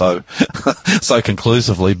that so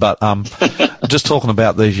conclusively. But just talking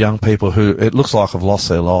about these young people who it looks like have lost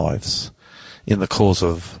their lives in the cause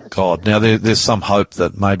of God. Now there's some hope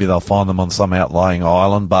that maybe they'll find them on some outlying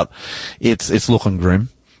island, but it's looking grim.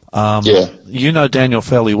 You know Daniel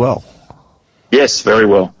fairly well. Yes, very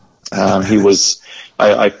well. He was.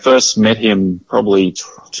 I first met him probably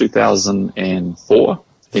 2004. I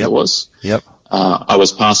think it was. Yep. I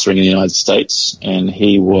was pastoring in the United States, and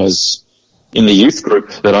he was in the youth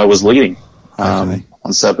group that I was leading on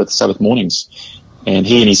Sabbath mornings. And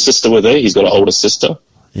he and his sister were there. He's got an older sister.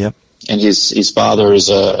 Yep. And his father is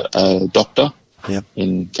a doctor. Yep.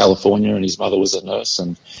 In California, and his mother was a nurse.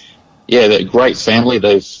 And they're a great family.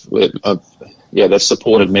 They've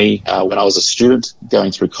supported me when I was a student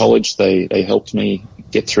going through college. They helped me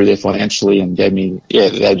get through there financially and gave me,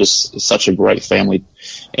 they're just such a great family.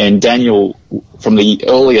 And Daniel, from the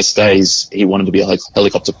earliest days, he wanted to be a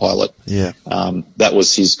helicopter pilot. Yeah. That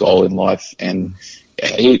was his goal in life. And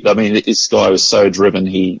this guy was so driven.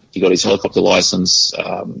 He got his helicopter license.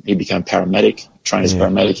 He became paramedic, trained as a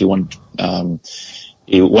paramedic. He wanted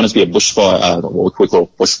to be a bushfire, what we call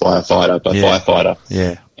bushfire fighter, but firefighter.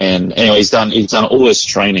 Yeah. And anyway, he's done all this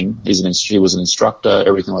training. He was an instructor,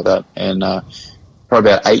 everything like that. And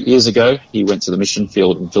probably about 8 years ago, he went to the mission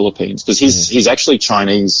field in the Philippines, because he's actually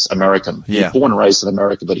Chinese American. Yeah. He's born and raised in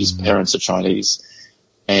America, but his parents are Chinese.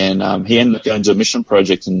 And he ended up going to a mission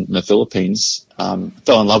project in the Philippines.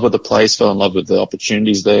 Fell in love with the place, fell in love with the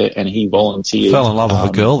opportunities there, and he volunteered. Fell in love with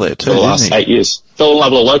a girl there too. For the last 8 years. Fell in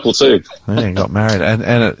love with a local too. Yeah, got married,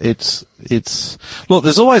 and it's look.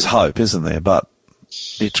 There's always hope, isn't there? But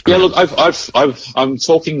it's great. Yeah, look, I'm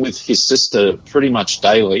talking with his sister pretty much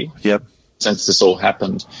daily. Yep. Since this all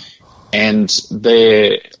happened, and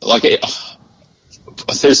there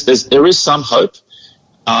is some hope.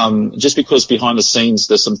 Just because behind the scenes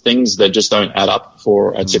there's some things that just don't add up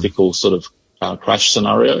for a typical sort of crash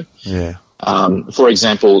scenario. Yeah. For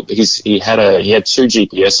example, he had two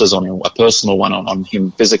GPSs on him, a personal one on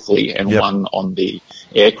him physically, and one on the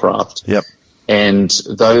aircraft. Yep. And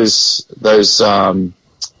those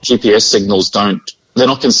GPS signals they're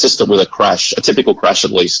not consistent with a typical crash at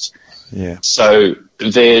least. Yeah. So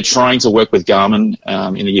they're trying to work with Garmin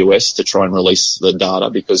in the US to try and release the data,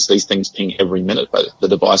 because these things ping every minute, but the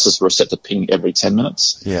devices were set to ping every 10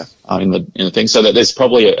 minutes. Yeah. In the thing, so that there's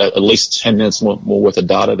probably at least 10 minutes more worth of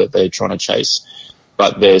data that they're trying to chase.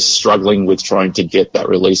 but they're struggling with trying to get that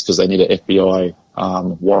release because they need an FBI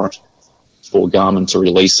warrant for Garmin to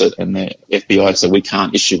release it, and the FBI said we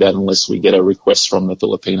can't issue that unless we get a request from the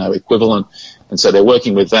Filipino equivalent. And so they're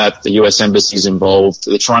working with that. The US Embassy's involved.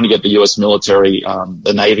 They're trying to get the US military,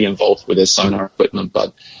 the Navy involved with their sonar equipment,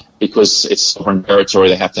 but because it's sovereign territory,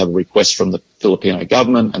 they have to have a request from the Filipino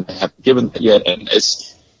government, and they haven't given that yet. And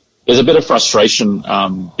there's a bit of frustration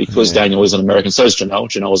because Daniel is an American. So is Janelle.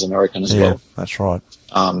 Janelle is American as well. That's right.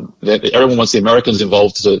 Everyone wants the Americans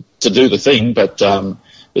involved to do the thing, but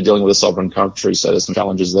they're dealing with a sovereign country, so there's some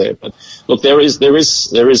challenges there. But look, there is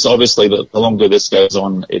obviously the longer this goes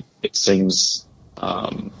on, it seems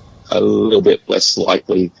a little bit less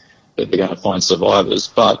likely that they're going to find survivors.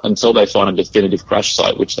 But until they find a definitive crash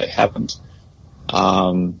site, which they haven't,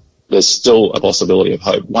 there's still a possibility of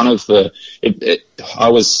hope. I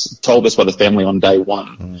was told this by the family on day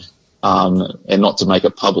one, and not to make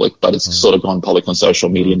it public, but it's sort of gone public on social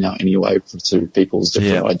media now anyway to people's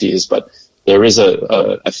different ideas. But there is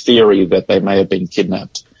a theory that they may have been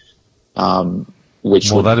kidnapped,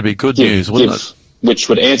 that'd be good news, wouldn't it? Which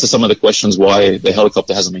would answer some of the questions why the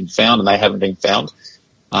helicopter hasn't been found and they haven't been found.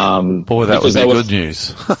 Boy, that would be good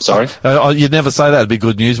news. Sorry? You'd never say that would be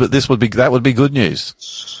good news, but that would be good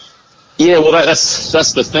news. Yeah, well,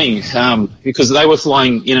 that's the thing, because they were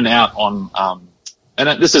flying in and out on,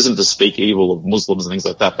 and this isn't to speak evil of Muslims and things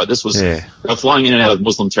like that, but this was, they were flying in and out of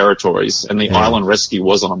Muslim territories, and the island rescue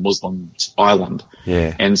was on a Muslim island.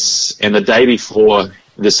 Yeah. And the day before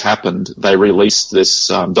this happened, they released this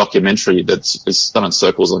documentary that's done in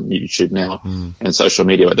circles on YouTube now and social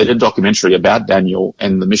media. They did a documentary about Daniel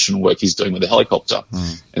and the mission work he's doing with the helicopter.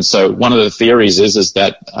 And so one of the theories is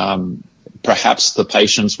that perhaps the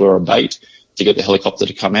patients were a bait to get the helicopter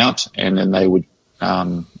to come out, and then they would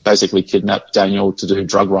basically kidnap Daniel to do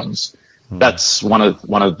drug runs. That's one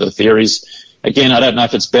of the theories. Again, I don't know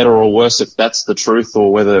if it's better or worse if that's the truth,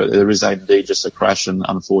 or whether there is indeed just a crash and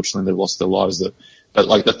unfortunately they've lost their lives. But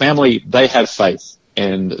like the family, they have faith,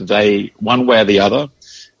 and they, one way or the other,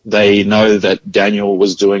 they know that Daniel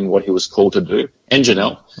was doing what he was called to do, and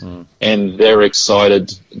Janelle, and they're excited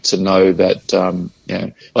to know that,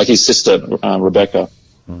 like his sister, Rebecca,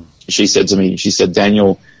 she said to me,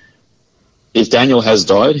 if Daniel has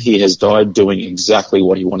died, he has died doing exactly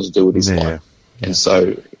what he wanted to do with his life. Yeah. And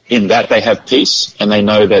so in that they have peace, and they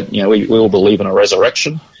know that, we all believe in a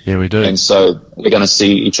resurrection. Yeah, we do. And so we're going to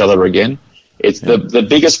see each other again. It's the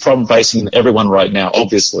biggest problem facing everyone right now,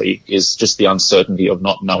 obviously, is just the uncertainty of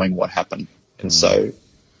not knowing what happened. And so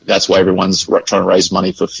that's why everyone's trying to raise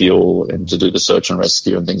money for fuel and to do the search and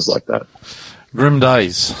rescue and things like that. Grim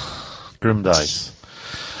days.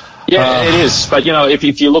 Yeah, it is. But,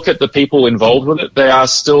 if you look at the people involved with it, they are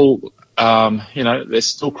still, they're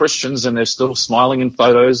still Christians, and they're still smiling in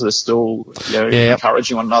photos. They're still,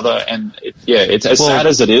 encouraging one another. And it's as sad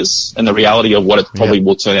as it is, and the reality of what it probably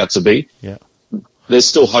will turn out to be. Yeah. There's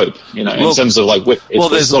still hope, in terms of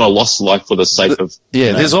it's not a lost life for the sake of.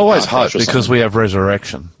 Yeah, there's always hope because we have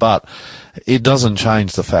resurrection, but it doesn't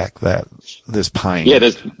change the fact that there's pain.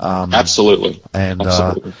 Yeah, absolutely. And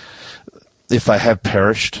absolutely. If they have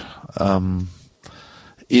perished,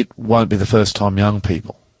 it won't be the first time young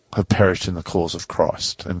people have perished in the cause of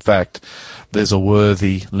Christ. In fact, there's a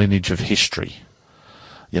worthy lineage of history,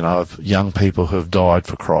 of young people who have died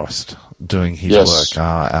for Christ doing his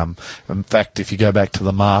work. In fact, if you go back to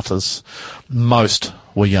the martyrs, most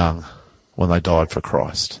were young when they died for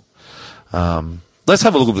Christ. Let's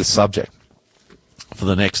have a look at this subject for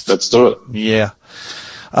the next. Let's do it. Yeah.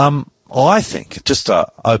 I think, just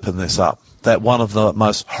to open this up, that one of the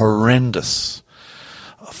most horrendous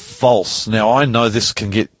false. Now, I know this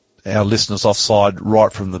can get our listeners offside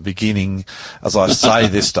right from the beginning as I say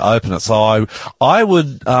this to open it. So I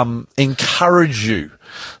would encourage you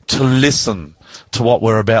to listen to what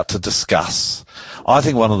we're about to discuss. I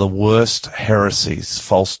think one of the worst heresies,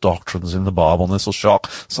 false doctrines in the Bible, and this will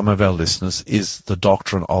shock some of our listeners, is the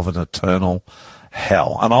doctrine of an eternal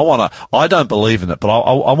hell. And I don't believe in it, but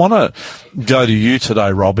I want to go to you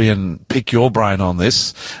today, Robbie, and pick your brain on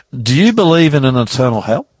this. Do you believe in an eternal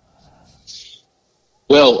hell?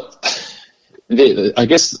 Well, I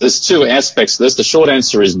guess there's two aspects to this. The short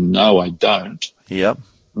answer is no, I don't. Yep.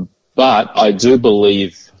 But I do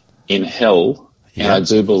believe in hell, and I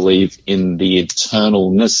do believe in the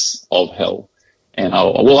eternalness of hell. And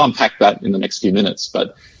we'll unpack that in the next few minutes.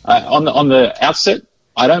 But on the outset,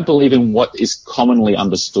 I don't believe in what is commonly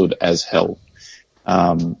understood as hell.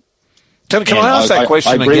 Can I ask that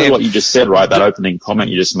question again? I agree with what you just said, right? That opening comment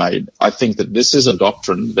you just made. I think that this is a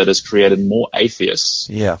doctrine that has created more atheists,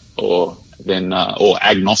 or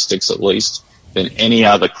agnostics at least, than any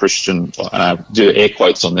other Christian, and I do air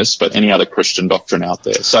quotes on this, but any other Christian doctrine out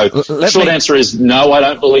there. So short answer is no, I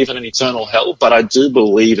don't believe in an eternal hell, but I do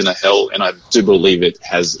believe in a hell, and I do believe it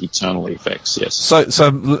has eternal effects, yes.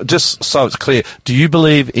 So just so it's clear, do you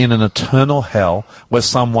believe in an eternal hell where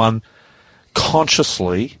someone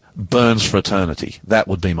consciously burns for eternity? That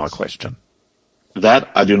would be my question. That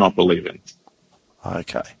I do not believe in.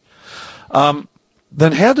 Okay.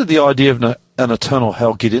 Then how did the idea of an eternal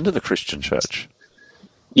hell get into the Christian church?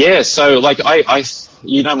 Yeah, so like I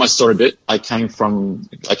you know my story a bit. I came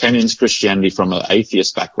into Christianity from an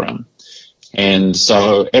atheist background. And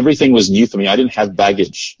so everything was new for me. I didn't have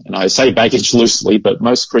baggage. And I say baggage loosely, but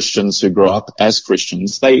most Christians who grow up as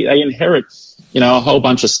Christians, they inherit, a whole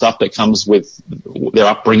bunch of stuff that comes with their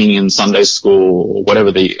upbringing in Sunday school or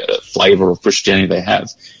whatever the flavor of Christianity they have.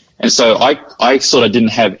 And so I sort of didn't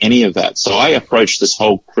have any of that. So I approached this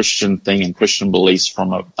whole Christian thing and Christian beliefs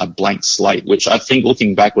from a blank slate, which I think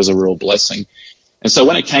looking back was a real blessing. And so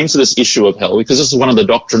when it came to this issue of hell, because this is one of the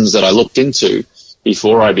doctrines that I looked into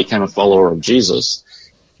before I became a follower of Jesus,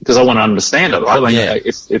 because I want to understand it, right? Like,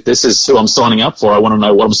 if this is who I'm signing up for, I want to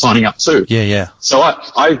know what I'm signing up to. Yeah. So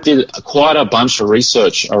I did quite a bunch of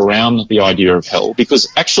research around the idea of hell, because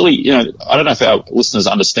actually, I don't know if our listeners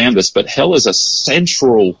understand this, but hell is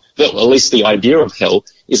at least the idea of hell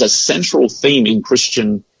is a central theme in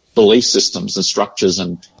Christian belief systems and structures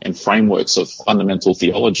and frameworks of fundamental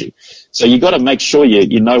theology. So you got to make sure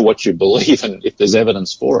you know what you believe and if there's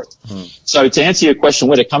evidence for it. So to answer your question,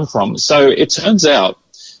 where'd it come from? So it turns out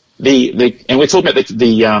and we're talking about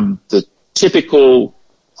the typical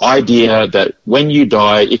idea that when you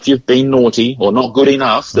die, if you've been naughty or not good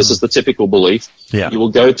enough, this is the typical belief, you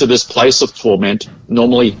will go to this place of torment,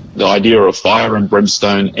 normally the idea of fire and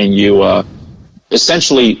brimstone, and you are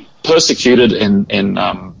essentially persecuted and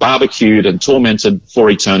barbecued and tormented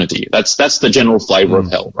for eternity. That's the general flavor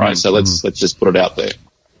of hell, right? So let's just put it out there.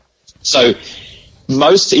 So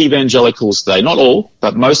most evangelicals today, not all,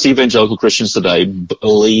 but most evangelical Christians today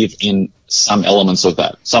believe in some elements of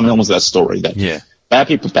that story. That bad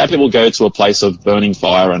people go to a place of burning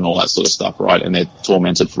fire and all that sort of stuff, right? And they're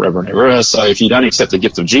tormented forever and ever. So if you don't accept the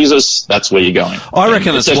gift of Jesus, that's where you're going. I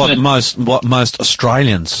reckon it's what most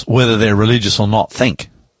Australians, whether they're religious or not, think.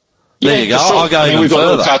 There you go. Sure. I'll go even we've got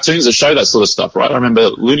further. little cartoons that show that sort of stuff, right? I remember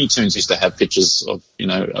Looney Tunes used to have pictures of,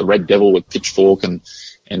 a red devil with pitchfork and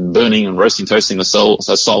burning and roasting, toasting the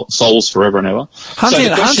souls forever and ever.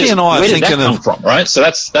 Hunty and I are thinking of, come from, right? So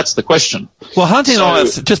that's the question. Well, Hunty and I,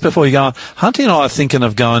 just before you go on, Hunty and I are thinking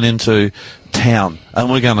of going into town, and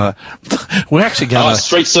we're actually going to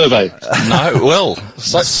street survey. No, well,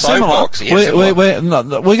 soapbox. Yes, we're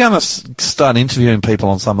going to start interviewing people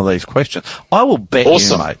on some of these questions. I will bet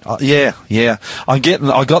you, mate. Yeah. I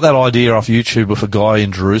got that idea off YouTube with a guy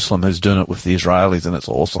in Jerusalem who's doing it with the Israelis, and it's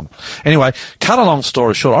awesome. Anyway, cut a long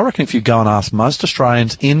story short, I reckon if you go and ask most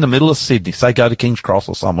Australians in the middle of Sydney, say go to King's Cross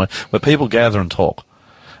or somewhere where people gather and talk,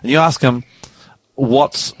 and you ask them,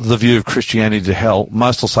 what's the view of Christianity to hell?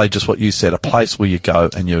 Most will say just what you said, a place where you go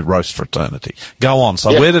and you roast for eternity. Go on.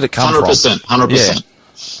 So where did it come 100%, from? 100%. Yeah.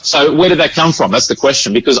 So where did that come from? That's the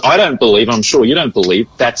question, because I don't believe, I'm sure you don't believe,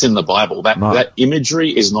 that's in the Bible. That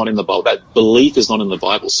imagery is not in the Bible. That belief is not in the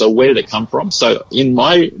Bible. So where did it come from? So in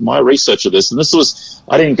my research of this, and this was,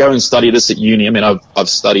 I didn't go and study this at uni. I mean, I've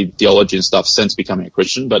studied theology and stuff since becoming a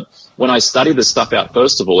Christian, but when I studied this stuff out,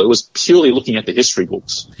 first of all, it was purely looking at the history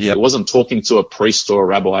books. It wasn't talking to a priest or a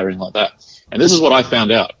rabbi or anything like that. And this is what I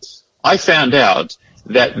found out. I found out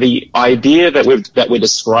that the idea that we're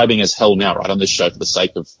describing as hell now, right, on this show for the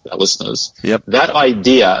sake of our listeners, that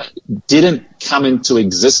idea didn't come into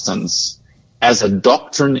existence as a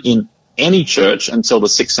doctrine in any church until the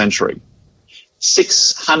 6th century.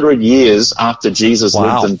 600 years after Jesus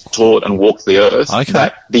lived and taught and walked the earth,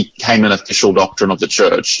 that became an official doctrine of the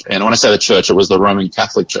church. And when I say the church, it was the Roman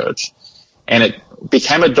Catholic Church. And it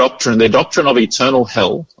became a doctrine, the doctrine of eternal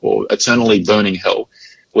hell, or eternally burning hell,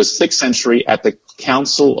 was 6th century at the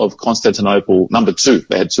Council of Constantinople, number 2.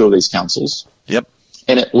 They had 2 of these councils.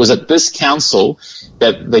 And it was at this council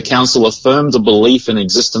that the council affirmed the belief in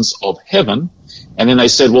existence of heaven. And then they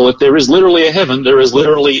said, well, if there is literally a heaven, there is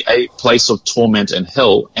literally a place of torment and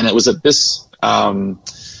hell. And it was at this council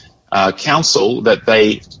that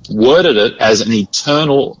they worded it as an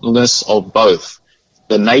eternalness of both,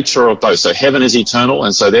 the nature of both. So heaven is eternal,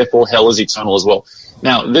 and so therefore hell is eternal as well.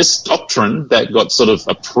 Now, this doctrine that got sort of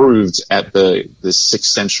approved at the 6th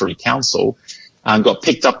century council got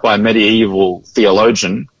picked up by a medieval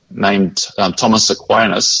theologian named Thomas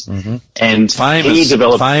Aquinas, and famous, he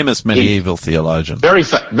developed famous medieval theologian. Very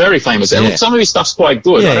famous. And Yeah. look, some of his stuff's quite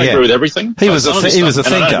good. I don't agree with everything. He was a thinker.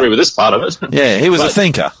 And I don't agree with this part of it. Yeah, he was a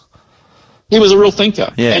thinker. He was a real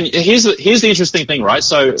thinker. Yeah. And here's the interesting thing, right?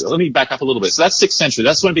 So let me back up a little bit. So that's 6th century.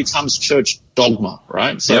 That's when it becomes church dogma,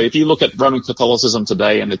 right? So if you look at Roman Catholicism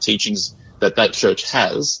today and the teachings that church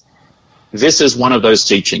has, this is one of those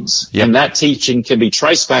teachings. Yep. And that teaching can be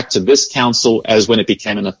traced back to this council as when it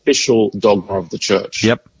became an official dogma of the church.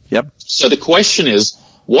 Yep. So the question is,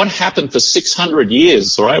 what happened for 600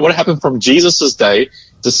 years, all right? What happened from Jesus' day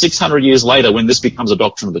to 600 years later when this becomes a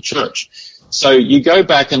doctrine of the church? So you go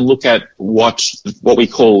back and look at what we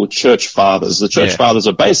call church fathers. The church fathers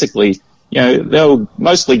are basically, they were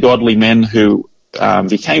mostly godly men who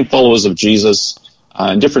became followers of Jesus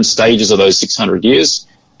in different stages of those 600 years.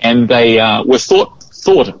 And they were thought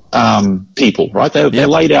people, right? They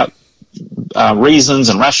laid out reasons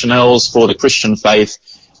and rationales for the Christian faith.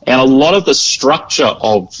 And a lot of the structure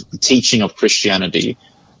of the teaching of Christianity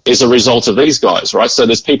is a result of these guys, right? So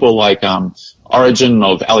there's people like Origen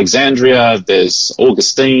of Alexandria, there's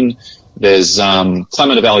Augustine, there's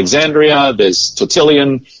Clement of Alexandria, there's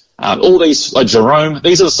Tertullian, all these, like Jerome.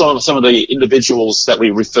 These are some of the individuals that we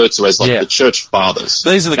refer to as the church fathers.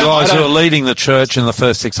 These are the guys who are leading the church in the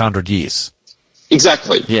first 600 years.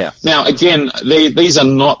 Exactly. Yeah. Now, again, these are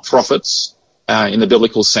not prophets in the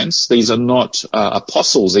biblical sense. These are not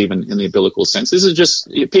apostles even in the biblical sense. These are just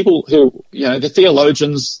people who, they're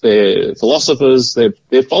theologians, they're philosophers,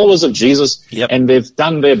 they're followers of Jesus, and they've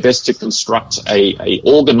done their best to construct a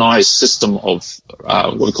organized system of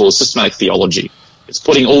what we call a systematic theology. It's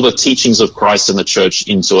putting all the teachings of Christ in the church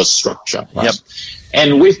into a structure. Right? Yep.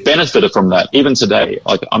 And we've benefited from that even today.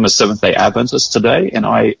 Like, I'm a Seventh-day Adventist today, and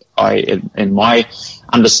I in my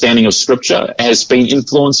understanding of Scripture has been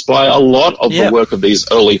influenced by a lot of the work of these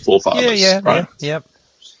early forefathers. Right? Yep.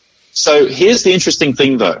 So here's the interesting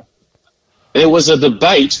thing, though. There was a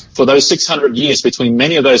debate for those 600 years between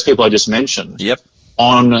many of those people I just mentioned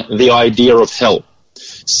on the idea of hell.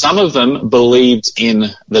 Some of them believed in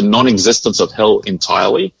the non-existence of hell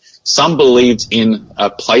entirely. Some believed in a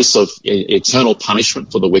place of eternal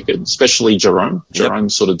punishment for the wicked, especially Jerome. Jerome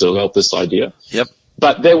sort of developed this idea.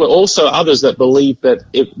 But there were also others that believed that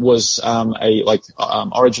it was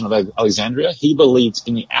Origen of Alexandria. He believed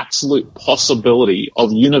in the absolute possibility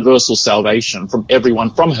of universal salvation from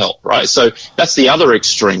everyone from hell, right? So that's the other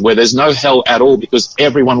extreme, where there's no hell at all because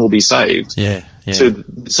everyone will be saved.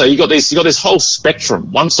 So you got this whole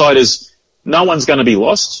spectrum. One side is no one's going to be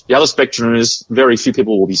lost. The other spectrum is very few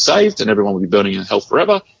people will be saved and everyone will be burning in hell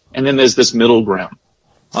forever. And then there's this middle ground.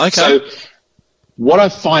 Okay. So what I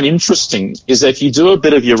find interesting is that if you do a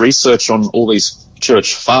bit of your research on all these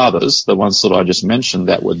church fathers, the ones that I just mentioned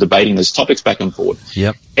that were debating these topics back and forth,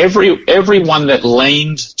 everyone that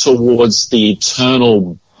leaned towards the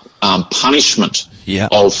eternal punishment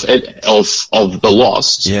of the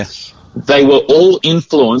lost, they were all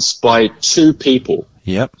influenced by two people.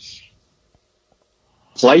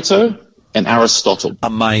 Plato and Aristotle.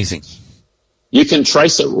 Amazing. You can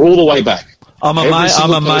trace it all the way back. I'm amazed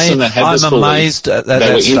at that.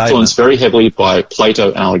 They were influenced very heavily by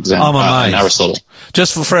Plato and and Aristotle.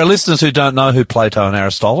 Just for our listeners who don't know who Plato and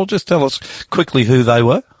Aristotle, just tell us quickly who they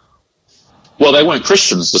were. Well, they weren't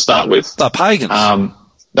Christians to start with. They're pagans.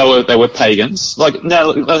 They were pagans.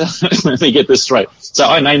 Now, let me get this straight. So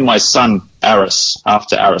I named my son Aris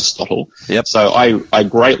after Aristotle. So I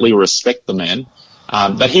greatly respect the man.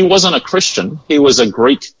 But he wasn't a Christian. He was a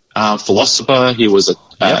Greek philosopher. He was an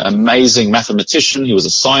amazing mathematician. He was a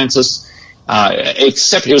scientist.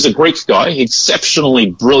 Except he was a Greek guy,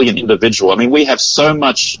 exceptionally brilliant individual. I mean, we have so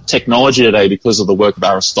much technology today because of the work of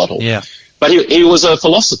Aristotle. But he was a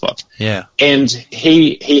philosopher. And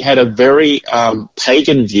he had a very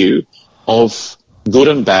pagan view of good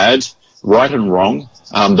and bad, right and wrong,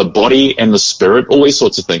 the body and the spirit, all these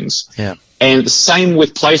sorts of things. And the same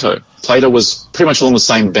with Plato. Plato was pretty much along the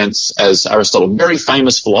same bents as Aristotle, very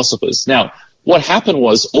famous philosophers. Now, what happened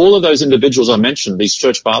was all of those individuals I mentioned, these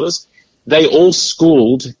church fathers, they all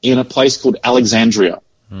schooled in a place called Alexandria,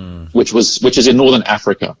 which is in northern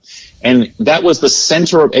Africa. And that was the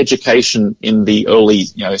center of education in the early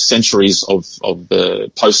centuries of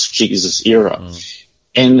the post-Jesus era.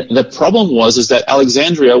 And the problem is that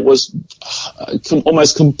Alexandria was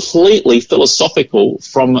almost completely philosophical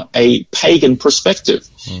from a pagan perspective.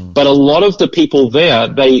 But a lot of the people there,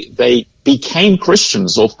 they became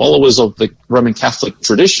Christians or followers of the Roman Catholic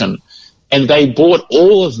tradition, and they brought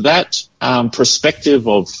all of that perspective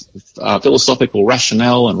of philosophical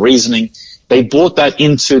rationale and reasoning, they brought that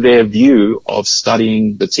into their view of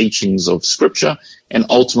studying the teachings of Scripture and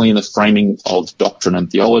ultimately in the framing of doctrine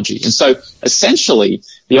and theology. And so essentially,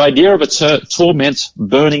 the idea of a torment,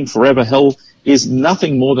 burning forever hell is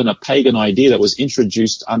nothing more than a pagan idea that was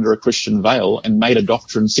introduced under a Christian veil and made a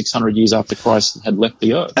doctrine 600 years after Christ had left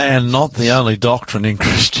the earth. And not the only doctrine in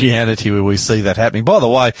Christianity where we see that happening. By the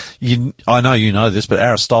way, I know you know this, but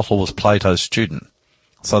Aristotle was Plato's student.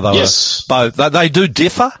 So they were both, they do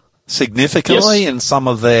differ significantly in some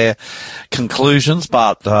of their conclusions,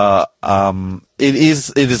 but it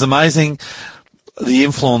is amazing the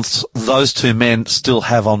influence those two men still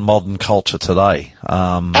have on modern culture today.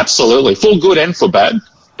 Absolutely, for good and for bad.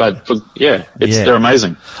 But they're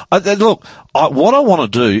amazing. Look, what I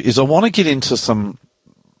want to do is I want to get into some.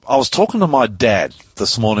 I was talking to my dad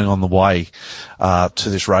this morning on the way to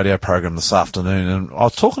this radio program this afternoon, and I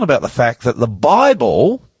was talking about the fact that the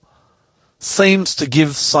Bible seems to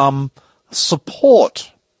give some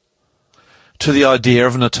support to the idea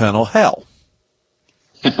of an eternal hell.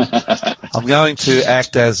 I'm going to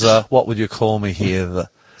act as, what would you call me here?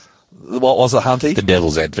 What was it, Hunty? The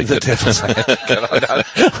devil's advocate. The devil's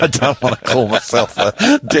advocate. I don't want to call myself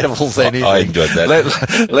the devil's anything. I enjoyed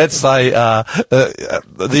that. Let's say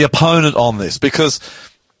the opponent on this, because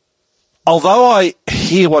although I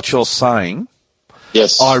hear what you're saying,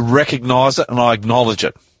 I recognise it and I acknowledge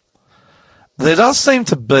it. There does seem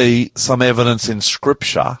to be some evidence in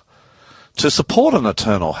Scripture to support an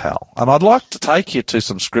eternal hell. And I'd like to take you to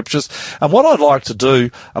some scriptures. And what I'd like to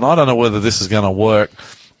do, and I don't know whether this is going to work,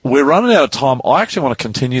 we're running out of time. I actually want to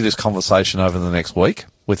continue this conversation over the next week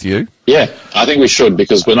with you. Yeah, I think we should,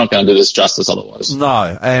 because we're not going to do this justice otherwise.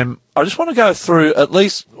 No, and I just want to go through at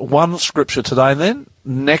least one scripture today, and then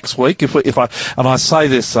next week, if I say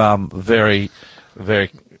this very,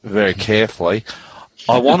 very, very carefully,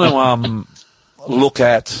 I want to look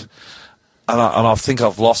at. And I think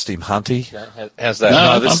I've lost him, Hunty. How's that?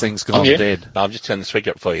 No, this thing's gone dead. No, I'm just turning the speaker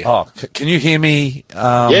up for you. Oh, can you hear me?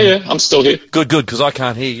 I'm still here. Good, because I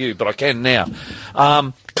can't hear you, but I can now.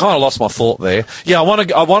 Kind of lost my thought there. Yeah, I want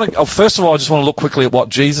to. First of all, I just want to look quickly at what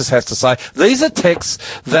Jesus has to say. These are texts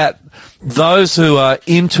that those who are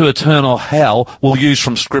into eternal hell will use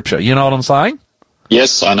from Scripture. You know what I'm saying?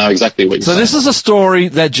 Yes, I know exactly what you're saying. So this is a story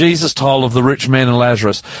that Jesus told of the rich man and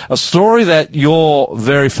Lazarus, a story that you're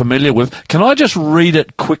very familiar with. Can I just read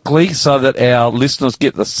it quickly so that our listeners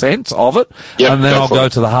get the sense of it? Yep, and then I'll go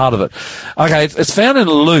to the heart of it. Okay, it's found in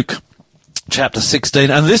Luke chapter 16,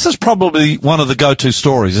 and this is probably one of the go-to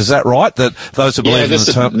stories. Is that right? That those who believe in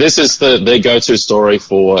the term. This is the go-to story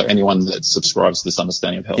for anyone that subscribes to this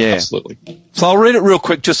understanding of hell. Yeah. Absolutely. So I'll read it real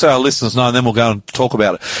quick just so our listeners know, and then we'll go and talk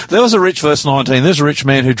about it. Verse 19, there's a rich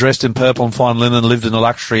man who dressed in purple and fine linen lived in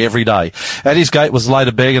luxury every day. At his gate was laid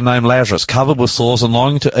a beggar named Lazarus, covered with sores and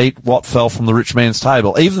longing to eat what fell from the rich man's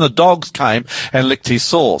table. Even the dogs came and licked his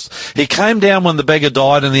sores. He came down when the beggar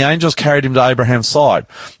died, and the angels carried him to Abraham's side.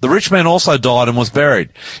 The rich man also died and was buried.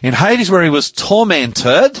 In Hades, where he was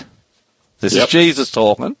tormented, this is Jesus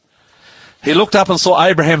talking, he looked up and saw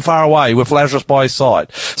Abraham far away with Lazarus by his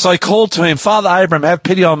side. So he called to him, Father Abraham, have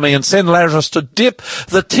pity on me and send Lazarus to dip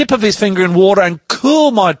the tip of his finger in water and cool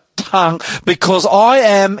my tongue, because I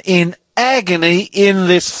am in agony in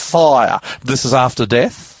this fire. This is after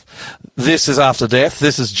death. This is after death.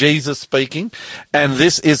 This is Jesus speaking, and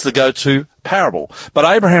this is the go-to parable. But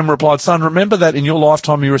Abraham replied, Son, remember that in your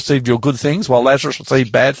lifetime you received your good things, while Lazarus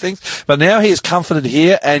received bad things. But now he is comforted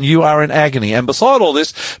here, and you are in agony. And beside all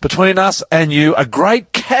this, between us and you, a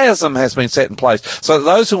great chasm has been set in place, so that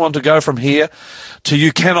those who want to go from here to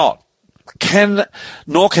you cannot,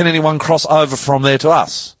 nor can anyone cross over from there to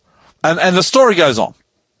us. And the story goes on.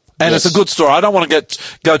 And it's a good story. I don't want to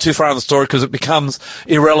go too far in the story because it becomes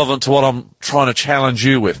irrelevant to what I'm trying to challenge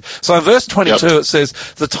you with. So in verse 22, it says,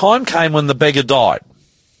 the time came when the beggar died,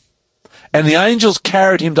 and the angels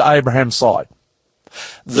carried him to Abraham's side.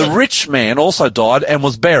 The rich man also died and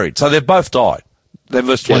was buried. So they've both died. Then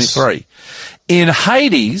verse 23. In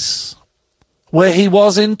Hades, where he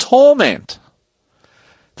was in torment.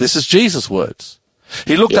 This is Jesus' words.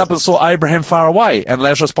 He looked up and saw Abraham far away and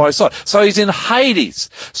Lazarus by his side. So he's in Hades.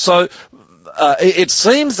 So it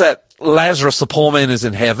seems that Lazarus, the poor man, is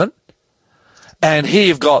in heaven. And here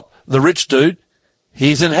you've got the rich dude.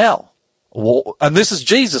 He's in hell. And this is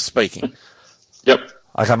Jesus speaking. Yep.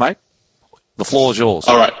 Okay, mate. The floor is yours.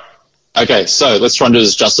 All right. Okay, so let's try and do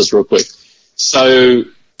this justice real quick. So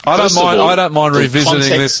I don't mind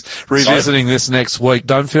revisiting this next week.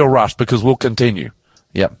 Don't feel rushed because we'll continue.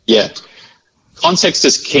 Yep. Yeah. Context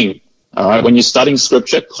is king. All right. When you're studying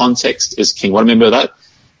scripture, context is king. Remember that?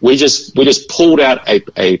 We just pulled out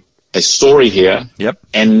a a story here. Yep.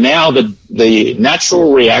 And now the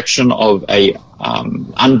natural reaction of a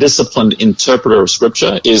undisciplined interpreter of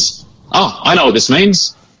Scripture is, I know what this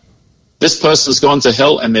means. This person's gone to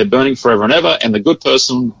hell and they're burning forever and ever. And the good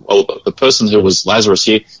person, the person who was Lazarus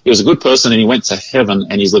here, he was a good person and he went to heaven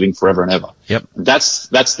and he's living forever and ever. Yep. That's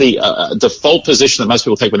the default position that most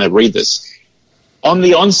people take when they read this. On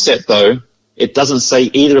the onset, though, it doesn't say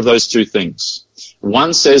either of those two things.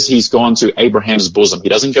 One says he's gone to Abraham's bosom. He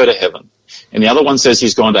doesn't go to heaven. And the other one says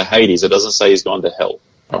he's gone to Hades. It doesn't say he's gone to hell.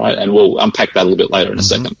 All right, and we'll unpack that a little bit later in a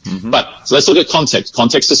second. But so let's look at context.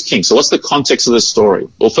 Context is king. So what's the context of this story?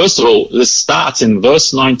 Well, first of all, this starts in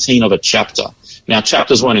verse 19 of a chapter. Now,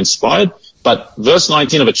 chapters weren't inspired, but verse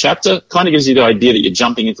 19 of a chapter kind of gives you the idea that you're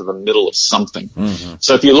jumping into the middle of something.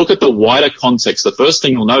 So if you look at the wider context, the first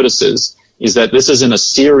thing you'll notice is that this is in a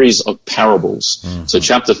series of parables. So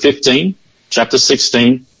chapter 15, chapter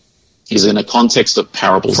 16, is in a context of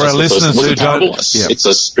parables. For our listeners who don't... It's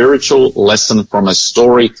a spiritual lesson from a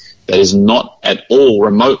story that is not at all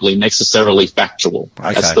remotely necessarily factual.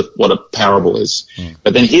 Okay. That's what a parable is.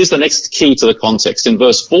 But then here's the next key to the context. In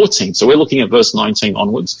verse 14, so we're looking at verse 19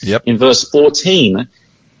 onwards. Yep. In verse 14,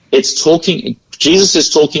 Jesus is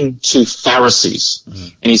talking to Pharisees.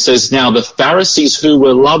 And he says, now the Pharisees who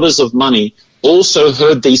were lovers of money also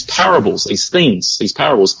heard these parables, these themes, these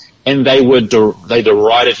parables, and they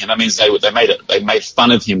derided him. That means they made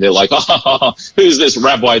fun of him. They're like, who's this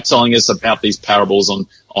rabbi telling us about these parables on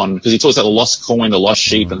because he talks about the lost coin, the lost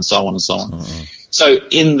sheep, and so on and so on. So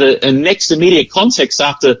in the next immediate context,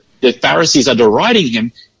 after the Pharisees are deriding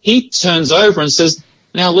him, he turns over and says,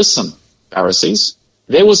 now listen, Pharisees,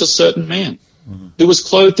 there was a certain man who was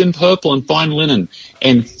clothed in purple and fine linen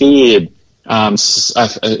and feared.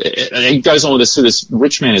 He goes on with this, who this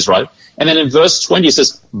rich man is, right? And then in verse 20 it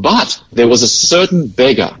says, but there was a certain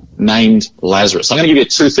beggar named Lazarus. I'm going to give you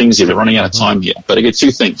two things here. We're running out of time here, but I get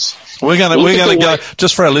two things. We're going to go,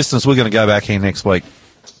 just for our listeners, we're going to go back here next week.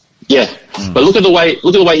 Yeah. But look at the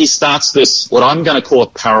way he starts this, what I'm going to call a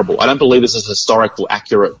parable. I don't believe this is a historical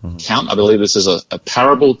accurate account. I believe this is a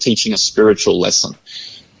parable teaching a spiritual lesson.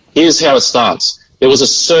 Here's how it starts. There was a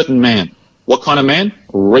certain man. What kind of man?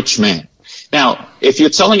 Rich man. Now, if you're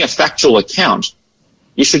telling a factual account,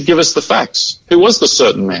 you should give us the facts. Who was the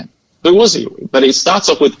certain man? Who was he? But it starts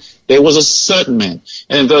off with, there was a certain man.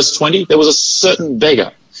 And in verse 20, there was a certain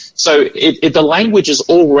beggar. So the language is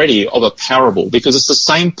already of a parable because it's the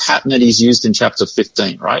same pattern that he's used in chapter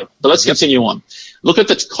 15, right? But let's continue on. Look at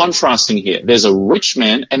the contrasting here. There's a rich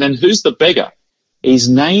man, and then who's the beggar? His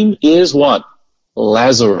name is what?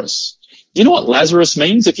 Lazarus. Do you know what Lazarus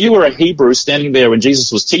means? If you were a Hebrew standing there when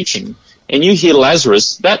Jesus was teaching, and you hear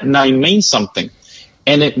Lazarus, that name means something.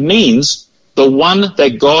 And it means the one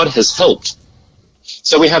that God has helped.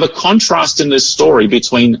 So we have a contrast in this story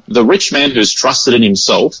between the rich man who's trusted in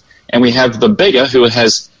himself, and we have the beggar who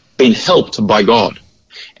has been helped by God.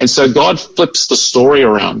 And so God flips the story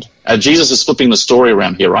around. Jesus is flipping the story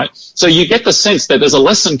around here, right? So you get the sense that there's a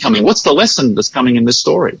lesson coming. What's the lesson that's coming in this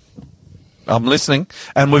story? I'm listening,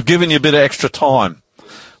 and we've given you a bit of extra time.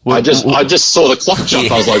 I just saw the clock jump.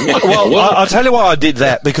 Yeah. I was like, what? Well, I'll tell you why I did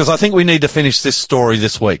that, because I think we need to finish this story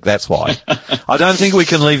this week. That's why. I don't think we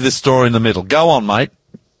can leave this story in the middle. Go on, mate.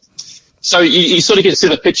 So you sort of get to see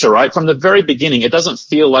the picture, right? From the very beginning, it doesn't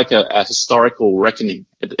feel like a historical reckoning.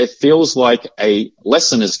 It feels like a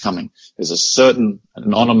lesson is coming. There's a certain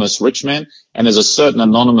anonymous rich man, and there's a certain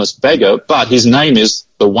anonymous beggar, but his name is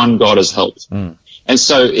the one God has helped. And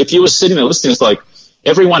so if you were sitting there listening, it's like,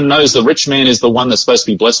 everyone knows the rich man is the one that's supposed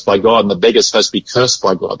to be blessed by God and the beggar is supposed to be cursed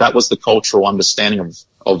by God. That was the cultural understanding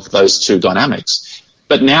of those two dynamics.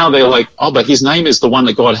 But now they're like, oh, but his name is the one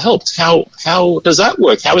that God helped. How does that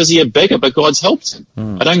work? How is he a beggar but God's helped him?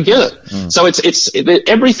 I don't get it. So it's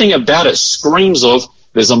everything about it screams of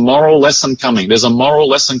there's a moral lesson coming. There's a moral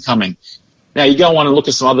lesson coming. Now you go on and look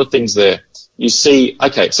at some other things there. You see,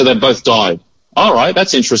 okay, so they both died. All right,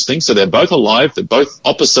 that's interesting. So they're both alive. They're both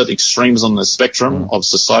opposite extremes on the spectrum of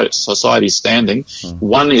society standing.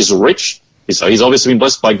 One is rich. So he's obviously been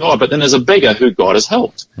blessed by God. But then there's a beggar who God has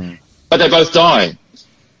helped. But they both die.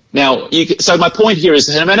 Now, so my point here is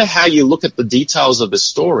that no matter how you look at the details of the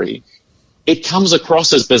story, it comes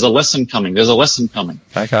across as there's a lesson coming. There's a lesson coming.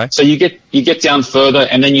 Okay. So you get down further,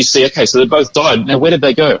 and then you see, okay, so they both died. Now, where did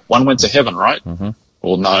they go? One went to heaven, right?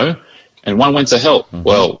 Well, no. And one went to hell.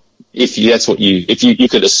 Well, if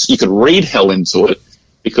you could read hell into it,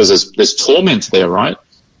 because there's torment there, right?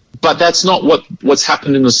 But that's not what's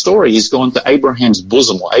happened in the story. He's gone to Abraham's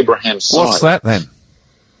bosom, or Abraham's side. What's that then?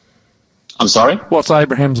 I'm sorry? What's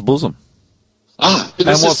Abraham's bosom?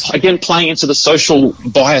 This is, again, playing into the social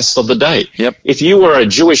bias of the day. Yep. If you were a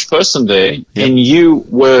Jewish person there and you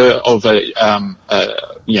were of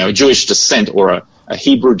a Jewish descent or a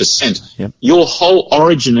Hebrew descent, your whole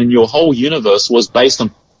origin and your whole universe was based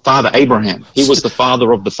on Father Abraham. He was the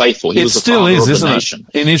father of the faithful. He was the father of the nation.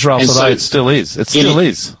 In Israel today, it still is. It still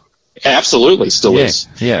is. Absolutely, still is.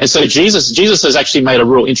 Yeah. And so Jesus has actually made a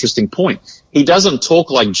real interesting point. He doesn't talk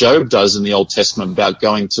like Job does in the Old Testament about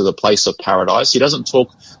going to the place of paradise. He doesn't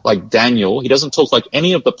talk like Daniel. He doesn't talk like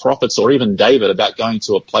any of the prophets or even David about going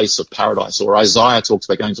to a place of paradise, or Isaiah talks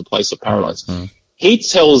about going to a place of paradise. Mm-hmm. He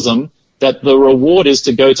tells them that the reward is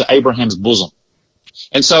to go to Abraham's bosom.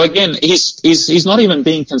 And so again, he's not even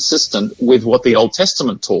being consistent with what the Old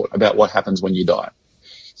Testament taught about what happens when you die.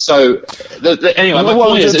 So anyway, my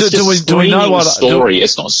point is, it's just screaming story.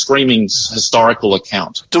 It's not screaming historical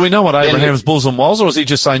account. Do we know what Abraham's bosom was, or is he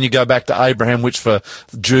just saying you go back to Abraham, which for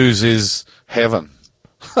Jews is heaven?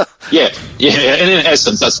 yeah. And in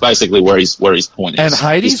essence, that's basically where his point is. And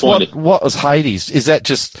Hades, what was Hades? Is that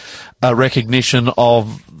just a recognition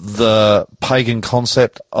of the pagan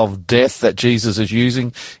concept of death that Jesus is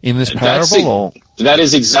using in this parable? That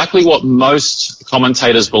is exactly what most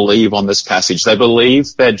commentators believe on this passage. They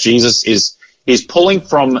believe that Jesus is pulling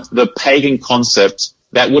from the pagan concept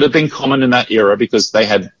that would have been common in that era because they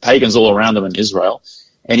had pagans all around them in Israel.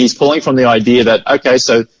 And he's pulling from the idea that, okay,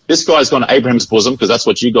 so this guy's gone to Abraham's bosom because that's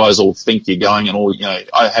what you guys all think you're going, and all,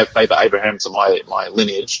 I have faith that Abraham to my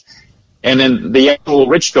lineage. And then the actual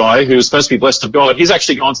rich guy who's supposed to be blessed of God, he's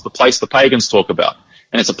actually gone to the place the pagans talk about,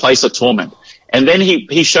 and it's a place of torment. And then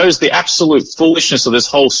he shows the absolute foolishness of this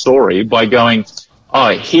whole story by going,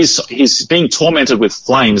 he's being tormented with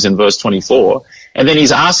flames in verse 24, and then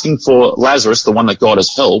he's asking for Lazarus, the one that God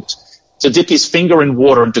has helped, to dip his finger in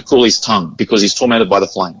water and to cool his tongue because he's tormented by the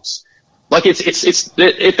flames. Like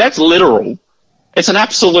if that's literal, it's an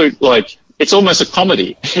absolute, it's almost a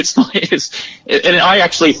comedy. And I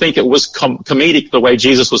actually think it was comedic the way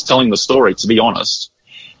Jesus was telling the story, to be honest.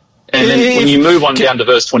 And then when you move on down to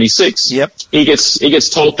verse 26, he gets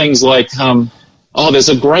told things like, there's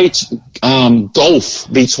a great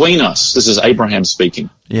gulf between us. This is Abraham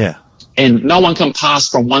speaking. Yeah. And no one can pass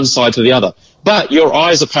from one side to the other. But your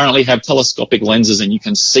eyes apparently have telescopic lenses and you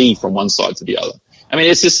can see from one side to the other. I mean,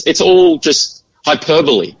 it's all just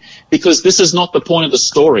hyperbole, because this is not the point of the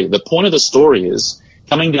story. The point of the story is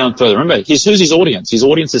coming down further. Remember, who's his audience? His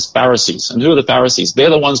audience is Pharisees. And who are the Pharisees?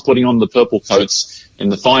 They're the ones putting on the purple coats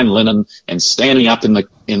and the fine linen and standing up in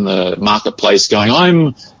the marketplace going,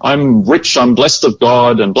 I'm rich, I'm blessed of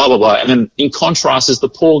God, and blah, blah, blah. And then in contrast is the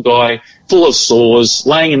poor guy full of sores,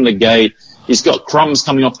 laying in the gate. He's got crumbs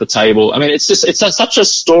coming off the table. I mean, it's such a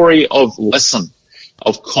story of lesson,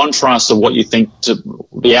 of contrast of what you think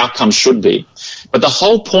the outcome should be. But the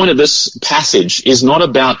whole point of this passage is not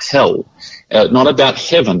about hell, not about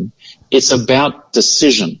heaven. It's about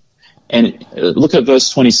decision. And look at verse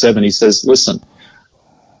 27. He says, listen,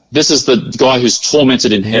 this is the guy who's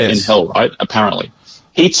tormented in hell, right? Apparently.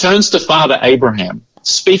 He turns to Father Abraham,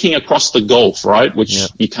 speaking across the gulf, right? Which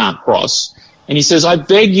you can't cross. And he says, I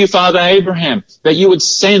beg you, Father Abraham, that you would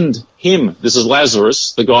send him, this is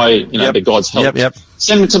Lazarus, the guy, that God's helped,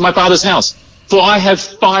 send him to my father's house, for I have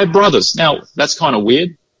 5 brothers. Now, that's kind of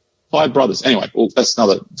weird. 5 brothers. Anyway, well, that's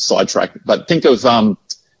another sidetrack. But think of, no,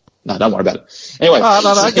 don't worry about it. Anyway.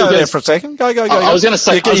 No, go there for a second. Go. I was going to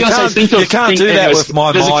say, you can't do that with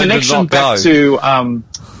my mind and not go. There's a connection back to,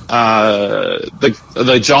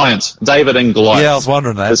 the giant, David and Goliath. Yeah, I was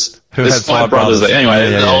wondering that. Who had 5 brothers there.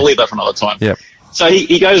 Anyway, I'll leave that for another time. Yeah. So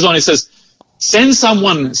he goes on, he says,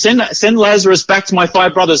 send Lazarus back to my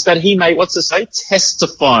 5 brothers that he may, what's it say?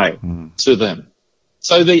 Testify to them.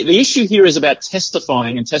 So the issue here is about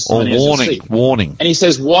testifying and testimony. Warning. And he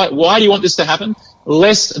says, why do you want this to happen?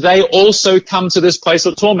 Lest they also come to this place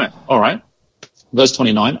of torment. All right. Verse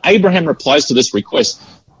 29, Abraham replies to this request,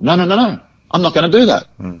 no, I'm not going to do that.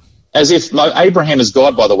 As if Abraham is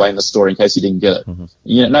God, by the way, in the story, in case you didn't get it.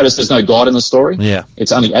 Notice there's no God in the story. Yeah.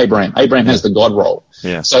 It's only Abraham. Abraham has the God role.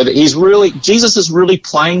 Yeah. So that Jesus is really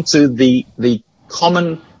playing to the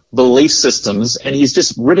common belief systems, and he's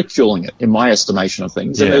just ridiculing it, in my estimation of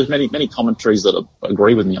things. And there's many commentaries that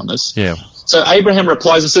agree with me on this. Yeah. So Abraham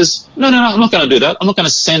replies and says, no, I'm not going to do that. I'm not going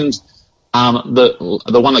to send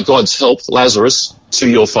the one that God's helped, Lazarus, to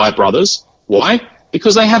your 5 brothers. Why?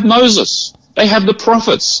 Because they have Moses. They have the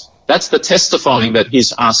prophets. That's the testifying that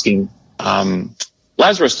he's asking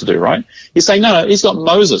Lazarus to do, right? He's saying, no, he's got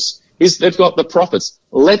Moses. They've got the prophets.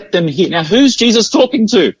 Let them hear. Now, who's Jesus talking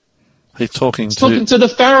to? He's talking to the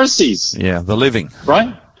Pharisees. Yeah, the living.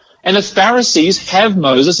 Right? And the Pharisees have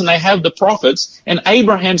Moses and they have the prophets, and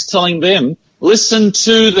Abraham's telling them listen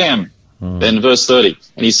to them. Then verse 30,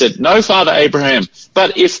 and he said, no, Father Abraham,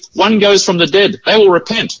 but if one goes from the dead, they will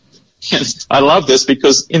repent. I love this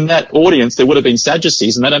because in that audience there would have been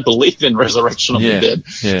Sadducees, and they don't believe in resurrection of the dead.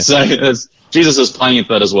 Yeah. So Jesus is playing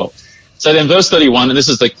into that as well. So then verse 31, and this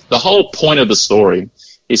is the whole point of the story,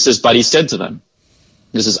 he says, but he said to them,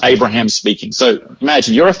 this is Abraham speaking. So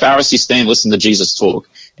imagine you're a Pharisee standing listening to Jesus talk,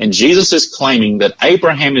 and Jesus is claiming that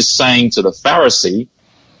Abraham is saying to the Pharisee,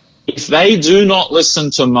 if they do not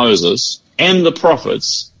listen to Moses and the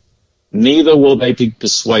prophets, neither will they be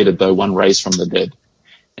persuaded though one raised from the dead.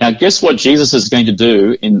 Now, guess what Jesus is going to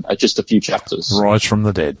do in just a few chapters? Rise from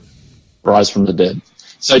the dead. Rise from the dead.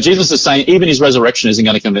 So Jesus is saying even his resurrection isn't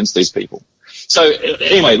going to convince these people. So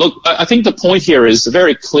anyway, look, I think the point here is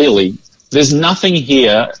very clearly there's nothing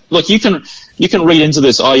here. Look, you can read into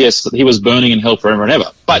this, oh yes, he was burning in hell forever and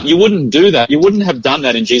ever. But you wouldn't do that. You wouldn't have done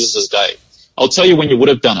that in Jesus' day. I'll tell you when you would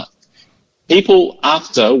have done it. People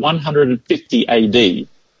after 150 AD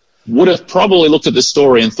would have probably looked at this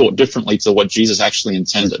story and thought differently to what Jesus actually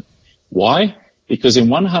intended. Why? Because in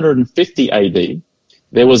 150 AD,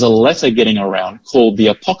 there was a letter getting around called the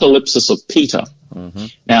Apocalypse of Peter. Mm-hmm.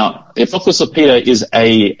 Now, the Apocalypse of Peter is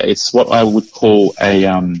it's what I would call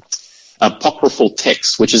a apocryphal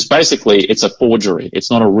text, which is basically, it's a forgery.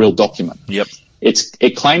 It's not a real document. Yep.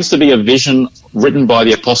 It claims to be a vision written by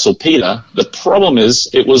the Apostle Peter. The problem is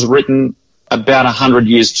it was written about 100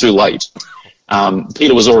 years too late.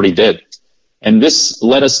 Peter was already dead. And this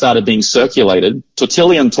letter started being circulated.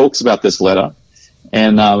 Tertullian talks about this letter.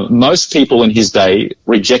 And most people in his day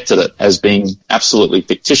rejected it as being absolutely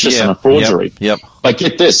fictitious and a forgery. Yep. But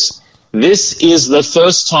get this. This is the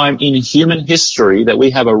first time in human history that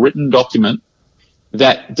we have a written document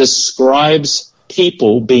that describes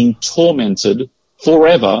people being tormented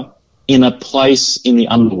forever in a place in the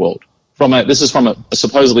underworld. This is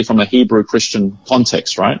supposedly from a Hebrew Christian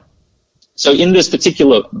context, right? So in this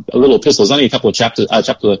particular little epistle, there's only a couple of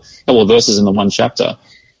couple of verses in the one chapter,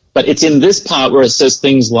 but it's in this part where it says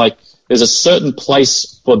things like there's a certain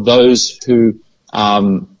place for those who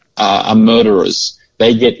are murderers.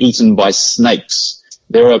 They get eaten by snakes.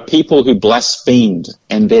 There are people who blasphemed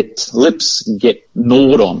and their lips get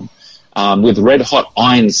gnawed on with red hot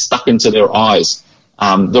irons stuck into their eyes.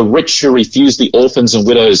 The rich who refuse the orphans and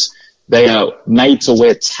widows, they are made to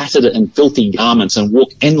wear tattered and filthy garments and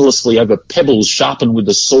walk endlessly over pebbles sharpened with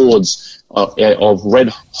the swords of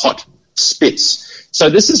red-hot spits. So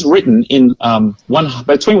this is written in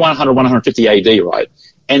between 100 and 150 AD, right?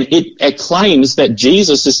 And it claims that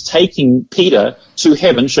Jesus is taking Peter to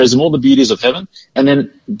heaven, shows him all the beauties of heaven, and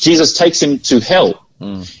then Jesus takes him to hell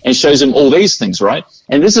and shows him all these things, right?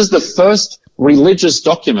 And this is the first religious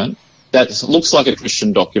document that looks like a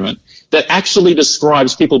Christian document that actually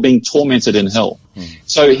describes people being tormented in hell.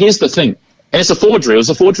 So here's the thing. And it's a forgery. It was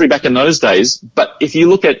a forgery back in those days. But if you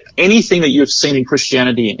look at anything that you've seen in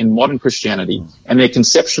Christianity, in modern Christianity, and their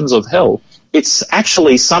conceptions of hell, it's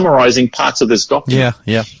actually summarizing parts of this document.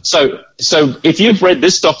 Yeah. So if you've read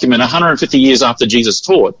this document 150 years after Jesus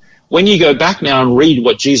taught, when you go back now and read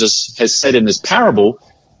what Jesus has said in this parable,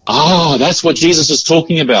 that's what Jesus is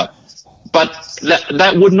talking about. But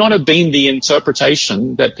that would not have been the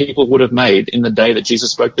interpretation that people would have made in the day that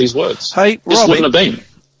Jesus spoke these words. Hey, this Robbie, wouldn't have been.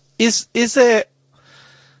 Is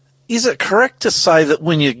it correct to say that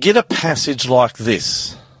when you get a passage like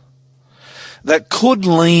this that could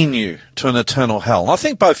lean you to an eternal hell? I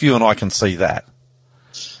think both you and I can see that.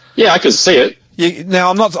 Yeah, I can see it.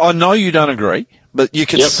 I know you don't agree, but you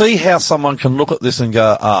can see how someone can look at this and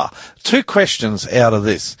go, two questions out of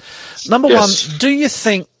this. Number one, do you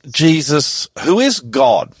think Jesus, who is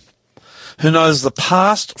God, who knows the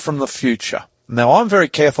past from the future? Now, I'm very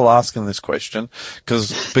careful asking this question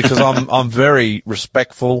because I'm very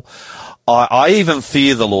respectful. I even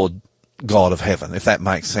fear the Lord God of heaven, if that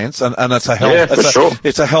makes sense. And it's a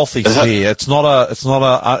it's a healthy fear.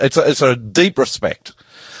 It's a deep respect.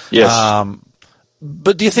 Yes.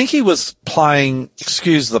 But do you think he was playing,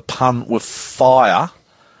 excuse the pun, with fire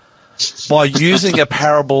by using a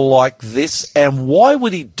parable like this? And why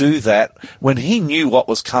would he do that when he knew what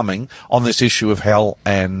was coming on this issue of hell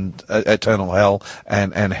and eternal hell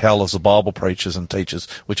and hell as the Bible preaches and teaches,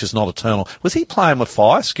 which is not eternal? Was he playing with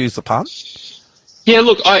fire, excuse the pun? Yeah,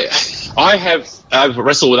 look, I've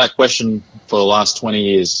wrestled with that question for the last 20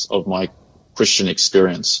 years of my Christian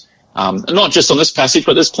experience. Not just on this passage,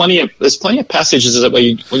 but there's plenty of passages that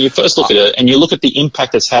when you first look at it and you look at the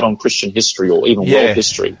impact it's had on Christian history or even world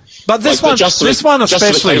history. But this one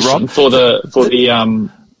especially, Rob, for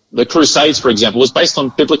the Crusades, for example, was based on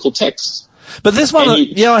biblical texts. But this one,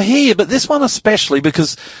 I hear you, but this one especially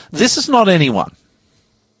because this is not anyone.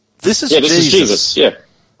 This is this Jesus. is Jesus. Yeah.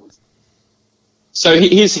 So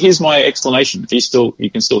here's my explanation. If you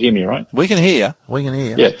can still hear me, right? We can hear. We can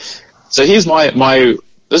hear. Yeah. So here's my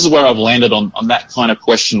this is where I've landed on that kind of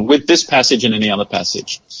question with this passage and any other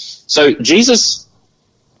passage. So Jesus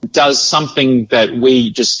does something that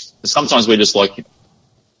sometimes we're just like,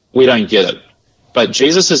 we don't get it. But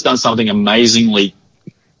Jesus has done something amazingly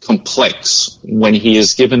complex when he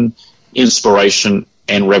is given inspiration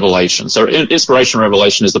and revelation. So inspiration and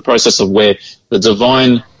revelation is the process of where the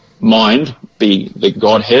divine mind, the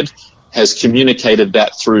Godhead, has communicated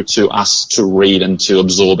that through to us to read and to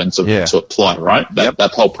absorb and to apply, right?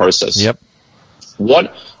 That whole process. Yep.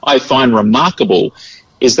 What I find remarkable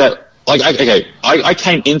is that, I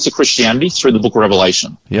came into Christianity through the book of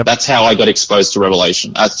Revelation. Yep. That's how I got exposed to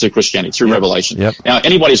Revelation, to Christianity, through Revelation. Yep. Now,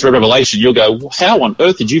 anybody who's read Revelation, you'll go, well, how on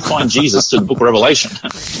earth did you find Jesus through the book of Revelation?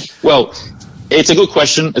 Well, it's a good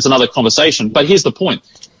question. It's another conversation. But here's the point.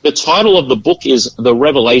 The title of the book is The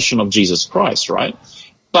Revelation of Jesus Christ, right?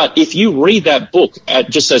 But if you read that book, it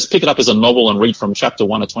just says pick it up as a novel and read from chapter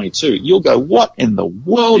 1 to 22, you'll go, what in the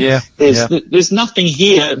world? There's nothing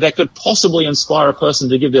here that could possibly inspire a person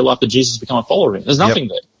to give their life to Jesus, become a follower of him. There's nothing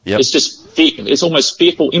there. Yep. It's just, it's almost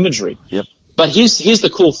fearful imagery. Yep. But here's the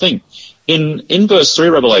cool thing. In verse 3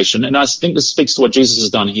 Revelation, and I think this speaks to what Jesus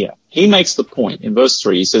has done here, he makes the point in verse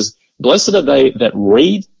 3, he says, blessed are they that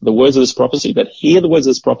read the words of this prophecy, that hear the words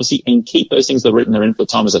of this prophecy, and keep those things that are written therein, for the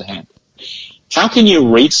time is at hand. How can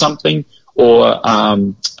you read something or how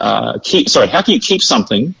can you keep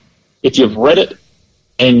something if you've read it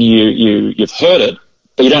and you've heard it,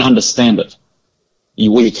 but you don't understand it?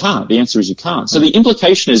 You can't. The answer is you can't. So the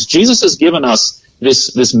implication is Jesus has given us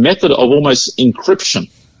this method of almost encryption.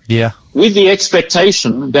 Yeah. With the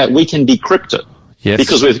expectation that we can decrypt it. Yes.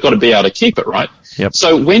 Because we've got to be able to keep it, right? Yep.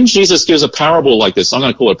 So when Jesus gives a parable like this, I'm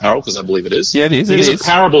going to call it a parable because I believe it is. Yeah, it is. He gives a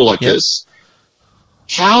parable like this.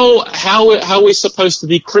 How are we supposed to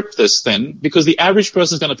decrypt this then? Because the average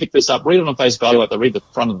person is going to pick this up, read it on face value, like they read the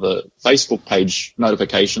front of the Facebook page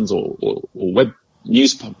notifications or web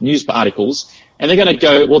news articles, and they're going to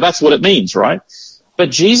go, well, that's what it means, right?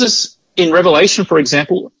 But Jesus, in Revelation, for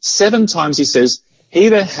example, 7 times he says, he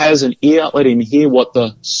that has an ear, let him hear what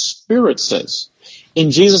the Spirit says.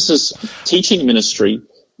 In Jesus' teaching ministry,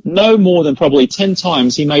 no more than probably 10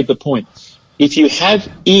 times he made the point, if you have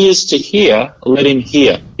ears to hear, let him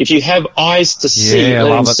hear. If you have eyes to see,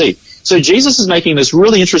 let him see. So Jesus is making this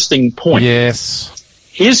really interesting point. Yes.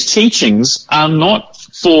 His teachings are not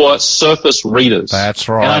for surface readers. That's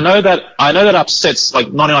right. And I know that upsets like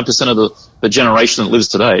 99% of the generation that lives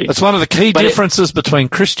today. It's one of the key differences between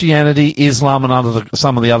Christianity, Islam, and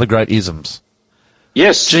some of the other great isms.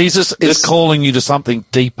 Yes. Jesus is calling you to something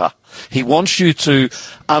deeper. He wants you to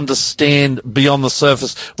understand beyond the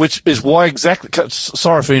surface, which is why exactly,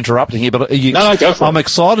 sorry for interrupting here, but no, go for it. I'm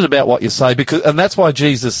excited about what you say and that's why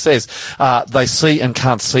Jesus says, they see and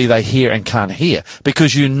can't see, they hear and can't hear,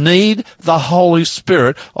 because you need the Holy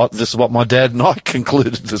Spirit. This is what my dad and I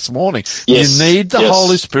concluded this morning. Yes. You need the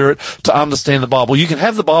Holy Spirit to understand the Bible. You can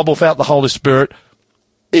have the Bible without the Holy Spirit.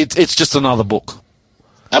 It's just another book.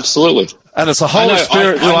 Absolutely. And it's the Holy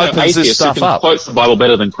Spirit who opens this stuff who can up. Quote the Bible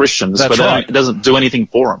better than Christians, That's right. It doesn't do anything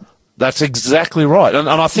for them. That's exactly right. And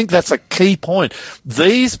I think that's a key point.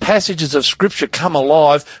 These passages of Scripture come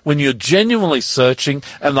alive when you're genuinely searching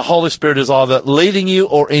and the Holy Spirit is either leading you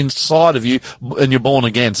or inside of you and you're born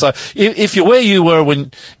again. So if you're where you were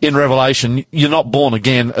when in Revelation, you're not born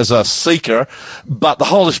again as a seeker, but the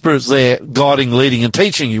Holy Spirit's there guiding, leading and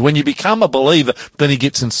teaching you. When you become a believer, then he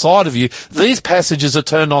gets inside of you. These passages are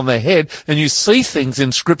turned on their head and you see things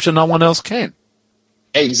in Scripture no one else can.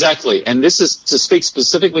 Exactly. And this is to speak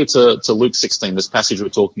specifically to Luke 16, this passage we're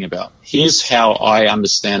talking about. Here's how I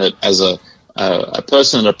understand it as a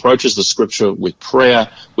person that approaches the Scripture with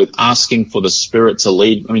prayer, with asking for the Spirit to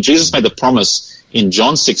lead. I mean, Jesus made the promise in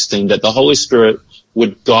John 16 that the Holy Spirit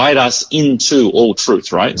would guide us into all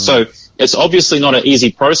truth, right? So it's obviously not an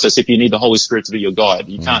easy process if you need the Holy Spirit to be your guide.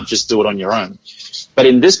 You can't just do it on your own. But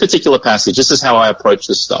in this particular passage, this is how I approach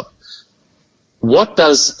this stuff.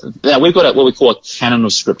 Now we've got what we call a canon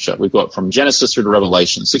of Scripture. We've got from Genesis through to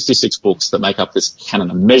Revelation, 66 books that make up this canon,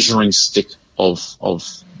 a measuring stick of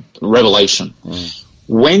Revelation.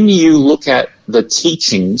 When you look at the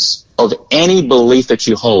teachings of any belief that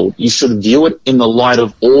you hold, you should view it in the light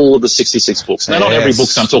of all of the 66 books. Now, not every book,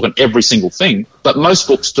 so I'm talking every single thing, but most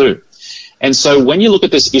books do. And so when you look at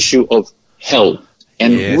this issue of hell,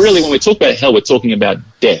 and really, when we talk about hell, we're talking about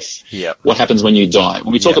death. Yep. What happens when you die?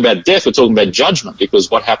 When we talk about death, we're talking about judgment, because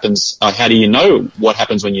what happens, how do you know what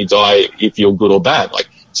happens when you die if you're good or bad?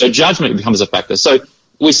 So judgment becomes a factor. So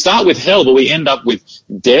we start with hell, but we end up with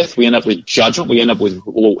death. We end up with judgment. We end up with,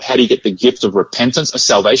 well, how do you get the gift of repentance, of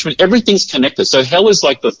salvation? Everything's connected. So hell is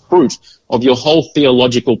like the fruit of your whole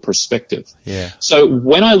theological perspective. Yeah. So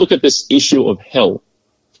when I look at this issue of hell,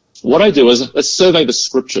 what I do is let's survey the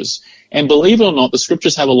scriptures. And believe it or not, the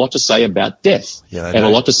scriptures have a lot to say about death. Yeah, they have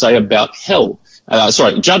a lot to say about hell.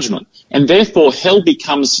 Judgment. And therefore, hell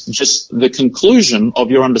becomes just the conclusion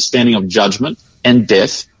of your understanding of judgment and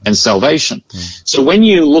death and salvation. So when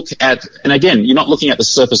you look at, and again, you're not looking at the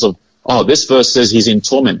surface of, oh, this verse says he's in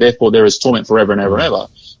torment, therefore there is torment forever and ever and ever.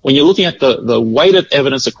 When you're looking at the weighted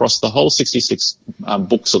evidence across the whole 66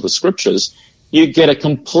 books of the scriptures, you get a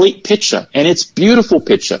complete picture, and it's a beautiful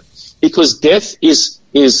picture, because death is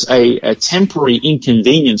a temporary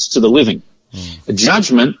inconvenience to the living.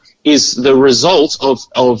 Judgment is the result of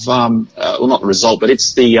well, not the result, but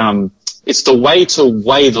it's the way to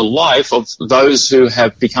weigh the life of those who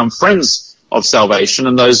have become friends of salvation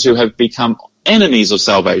and those who have become enemies of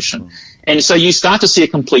salvation. And so you start to see a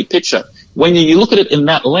complete picture. When you look at it in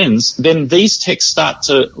that lens, then these texts start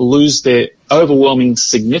to lose their overwhelming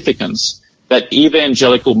significance that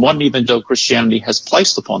modern evangelical Christianity has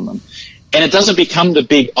placed upon them. And it doesn't become the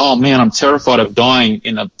big, oh man, I'm terrified of dying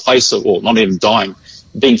in a place of, or not even dying,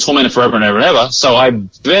 being tormented forever and ever and ever, so I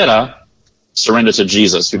better surrender to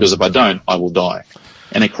Jesus, because if I don't, I will die.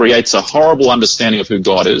 And it creates a horrible understanding of who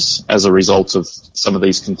God is as a result of some of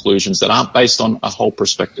these conclusions that aren't based on a whole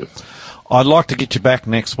perspective. I'd like to get you back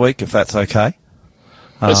next week, if that's okay.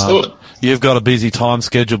 Let's do it. You've got a busy time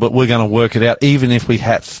schedule, but we're going to work it out, even if we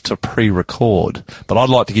have to pre-record. But I'd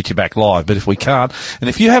like to get you back live, but if we can't, and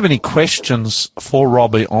if you have any questions for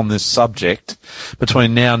Robbie on this subject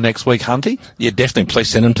between now and next week, Hunty? Yeah, definitely. Please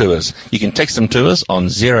send them to us. You can text them to us on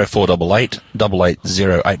 0488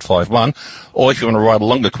 880851, or if you want to write a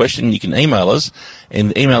longer question, you can email us,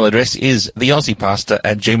 and the email address is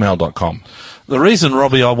theaussiepastor@gmail.com. The reason,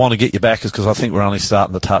 Robbie, I want to get you back is because I think we're only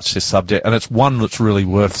starting to touch this subject, and it's one that's really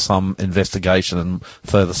worth some investigation and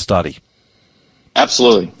further study.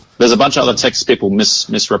 Absolutely. There's a bunch of other texts people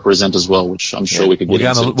misrepresent as well, which I'm sure we could get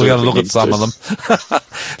into. We're going to look at some of them.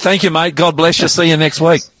 Thank you, mate. God bless you. See you next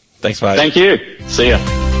week. Thanks, mate. Thank you. See ya.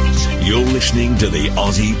 You're listening to the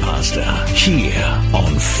Aussie Pastor here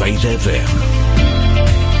on Faith FM.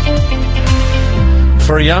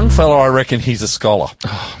 For a young fellow, I reckon he's a scholar.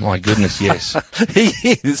 Oh, my goodness, yes. He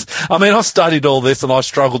is. I mean, I've studied all this and I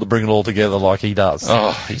struggle to bring it all together like he does.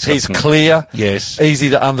 Oh, he's clear. Yes. Easy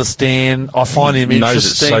to understand. I find him interesting. Knows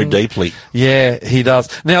it so deeply. Yeah, he does.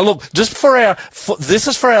 Now, look, just this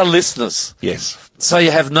is for our listeners. Yes. So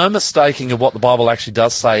you have no mistaking of what the Bible actually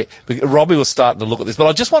does say. Robbie was starting to look at this, but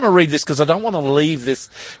I just want to read this because I don't want to leave this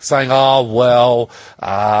saying, oh, well,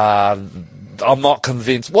 I'm not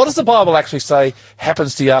convinced. What does the Bible actually say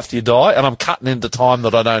happens to you after you die? And I'm cutting into time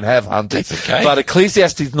that I don't have, Hunty. That's okay. But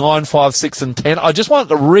Ecclesiastes 9, 5, 6, and 10. I just wanted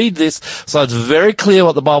to read this so it's very clear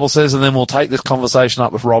what the Bible says, and then we'll take this conversation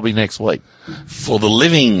up with Robbie next week. For the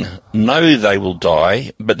living know they will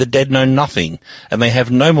die, but the dead know nothing, and they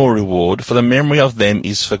have no more reward, for the memory of them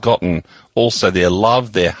is forgotten. Also their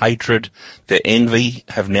love, their hatred, their envy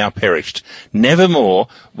have now perished. Nevermore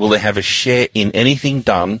will they have a share in anything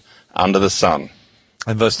done under the sun.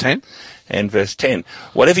 And verse 10? And verse 10.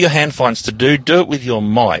 Whatever your hand finds to do, do it with your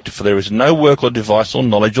might, for there is no work or device or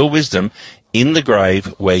knowledge or wisdom in the grave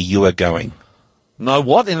where you are going. No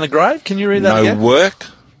what in the grave? Can you read that again? No work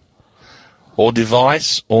or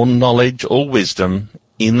device or knowledge or wisdom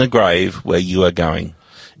in the grave where you are going.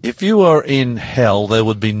 If you were in hell, there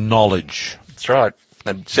would be knowledge. That's right.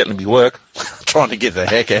 There'd certainly be work. Trying to get the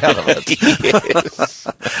heck out of it. Yes.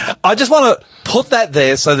 I just want to put that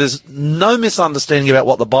there so there's no misunderstanding about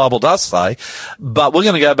what the Bible does say. But we're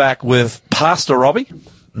going to go back with Pastor Robbie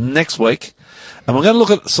next week, and we're going to look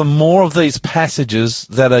at some more of these passages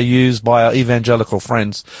that are used by our evangelical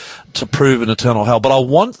friends to prove an eternal hell. But I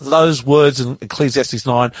want those words in Ecclesiastes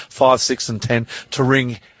 9, 5, 6, and 10 to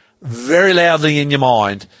ring very loudly in your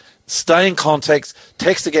mind. Stay in context,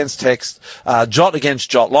 text against text, jot against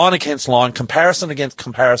jot, line against line, comparison against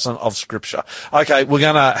comparison of Scripture. Okay, we're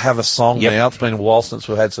going to have a song now. It's been a while since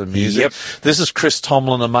we've had some music. Yep. This is Chris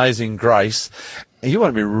Tomlin, Amazing Grace. You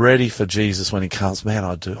want to be ready for Jesus when he comes. Man,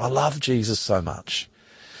 I do. I love Jesus so much.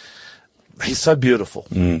 He's so beautiful.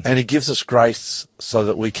 And he gives us grace so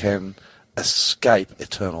that we can escape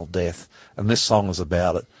eternal death. And this song is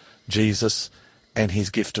about it. Jesus and his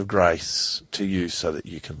gift of grace to you so that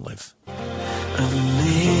you can live.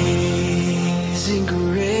 Amazing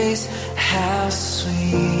grace, how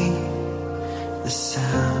sweet the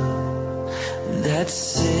sound that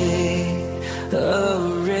saved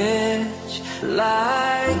a wretch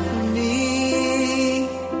like me.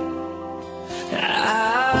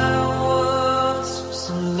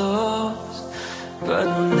 but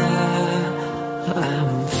now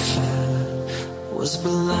I'm found. Was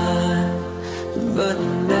blind, but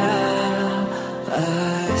now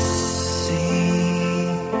I see.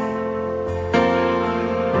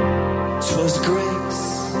 'Twas grace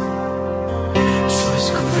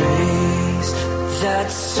that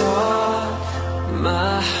taught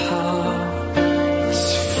my heart to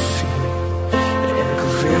feel, and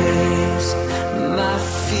grace my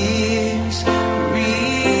fears relieved.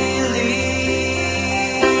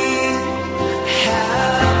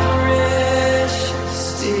 How precious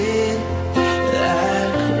did that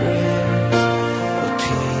grace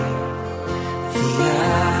appear the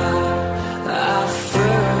hour I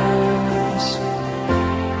first.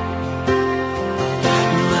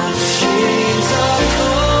 My chains are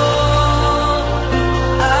gone,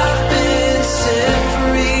 I've been set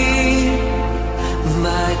free.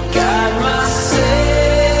 My God, my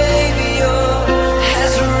Savior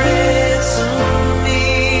has ransomed me,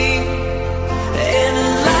 and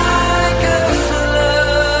like a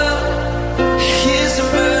flood, His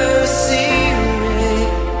mercy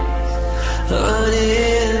reigns.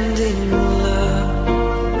 Unending love,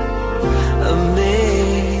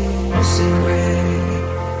 amazing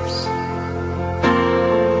grace.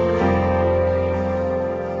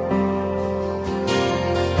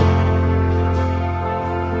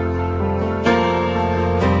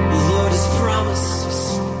 The Lord has promised us.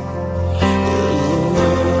 The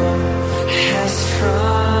Lord has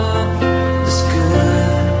promised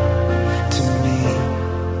good to me.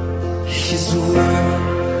 His word,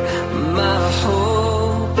 my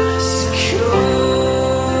hope secure.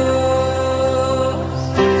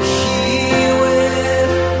 He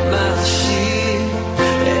will my shield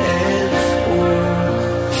and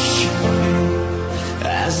worship me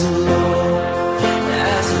as long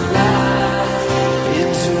as life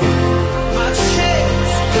endures. My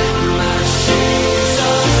chains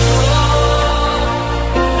are gone.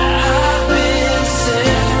 I've been set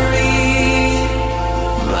free.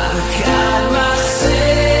 My God, my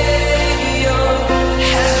Savior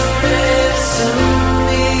has ransomed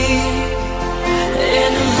me,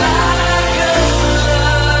 and like a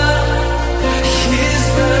flood, His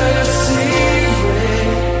mercy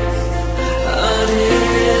reigns.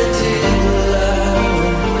 Unending love,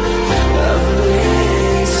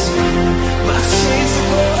 amazing. My chains are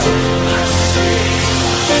gone. My chains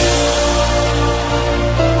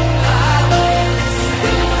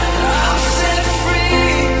I'm set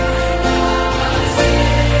free.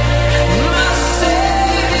 My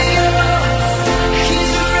Savior,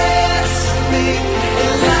 He's ransomed me,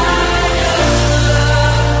 and like a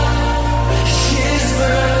flood, His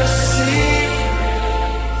mercy,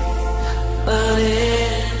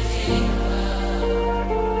 unending love,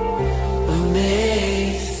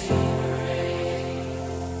 amazing.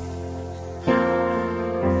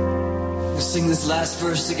 We sing this last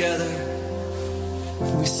verse together.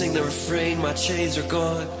 We sing the refrain, my chains are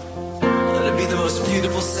gone. Let it be the most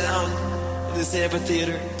beautiful sound in this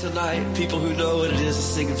amphitheater tonight. People who know what it is to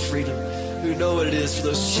sing in freedom, who know what it is for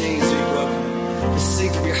those chains to be broken. Just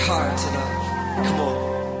sing from your heart tonight. Come on.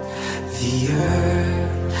 The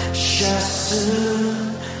earth shall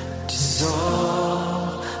soon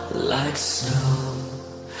dissolve like snow.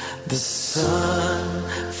 The sun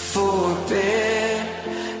forbear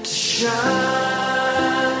to shine.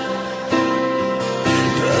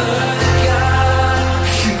 But God,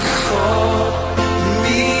 you called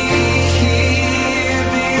me here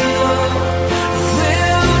below,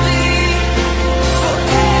 will be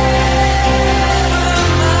forever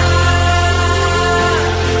mine.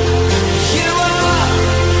 You are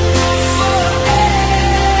forever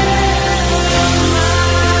mine.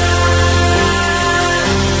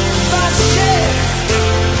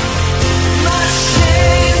 My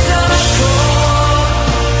chains are gone.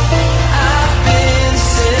 I've been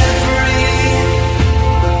set free.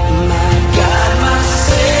 My God, my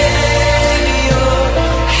Savior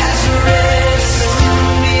has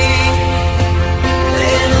ransomed me,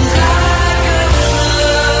 and like a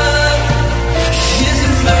flood, His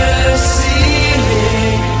mercy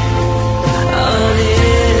reigns.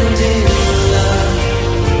 Unending love,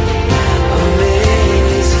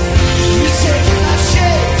 amazing. You take my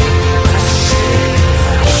chains,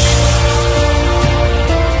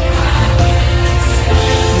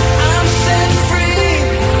 I'm set free.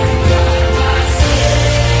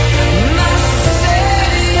 My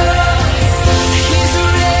Savior, He's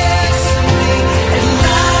ransomed me, and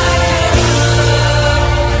like a flood,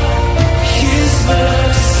 His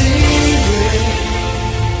mercy reigns.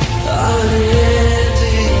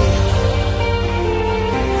 Unending love,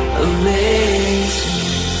 amazing.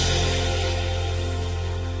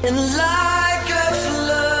 And like a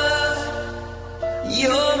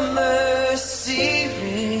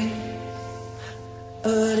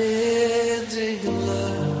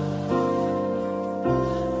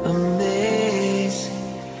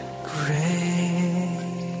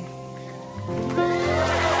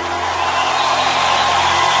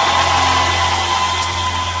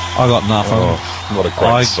I got nothing. Oh, what a great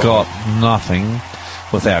I song. got nothing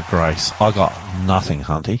without grace. I got nothing,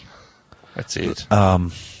 Hunty. That's it. I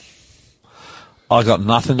got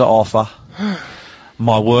nothing to offer.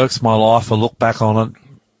 My works, my life, I look back on it,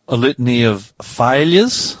 a litany of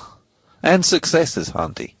failures and successes,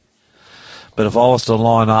 Hunty. But if I was to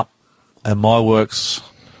line up and my works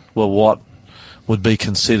were what would be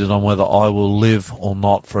considered on whether I will live or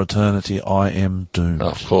not for eternity, I am doomed. Oh,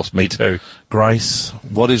 of course, me too. Grace.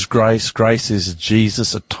 What is grace? Grace is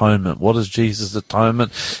Jesus' atonement. What is Jesus'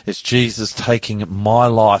 atonement? It's Jesus taking my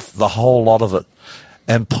life, the whole lot of it,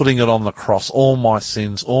 and putting it on the cross, all my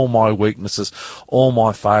sins, all my weaknesses, all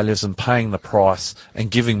my failures, and paying the price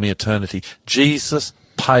and giving me eternity. Jesus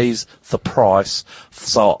pays the price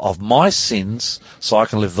of my sins so I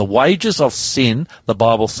can live. The wages of sin, the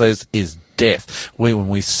Bible says, is death. When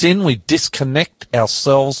we sin, we disconnect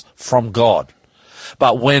ourselves from God.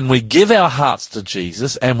 But when we give our hearts to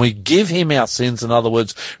Jesus and we give him our sins, in other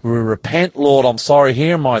words, we repent, Lord, I'm sorry,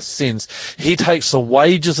 here are my sins. He takes the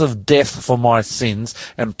wages of death for my sins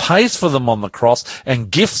and pays for them on the cross and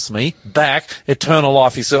gifts me back eternal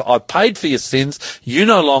life. He said, I paid for your sins. You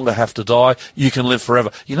no longer have to die. You can live forever.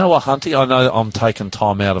 You know what, Hunty? I know I'm taking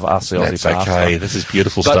time out of us, the Aussie That's Pastor. okay. This is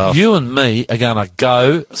beautiful But stuff. you and me are going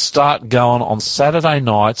to start going on Saturday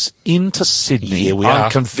nights into Sydney. Yeah, we I'm are.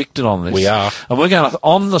 convicted on this. We are. And we're going to,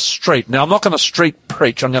 on the street. Now, I'm not going to street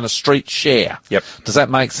preach. I'm going to street share. Yep. Does that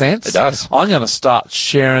make sense? It does. I'm going to start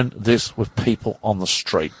sharing this with people on the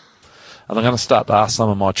street. And I'm going to start to ask some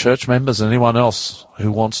of my church members and anyone else who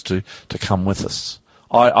wants to come with us.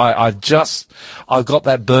 I've got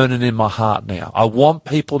that burning in my heart now. I want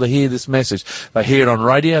people to hear this message. They hear it on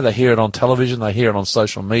radio, they hear it on television, they hear it on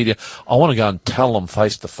social media. I want to go and tell them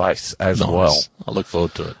face to face as well. I look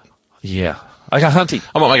forward to it. Yeah. Okay, Hunty.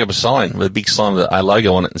 I might make up a sign with a big sign with a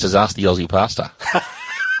logo on it and says, Ask the Aussie Pastor.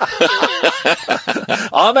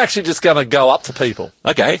 I'm actually just going to go up to people.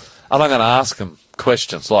 Okay. And I'm going to ask them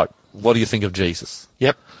questions like, what do you think of Jesus?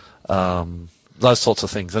 Yep. Those sorts of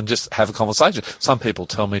things, and just have a conversation. Some people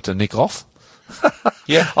tell me to nick off.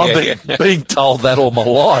 Yeah. I've been being told that all my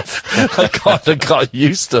life. I kind of got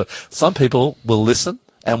used to. Some people will listen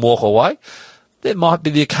and walk away. There might be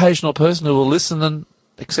the occasional person who will listen and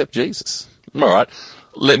accept Jesus. All right.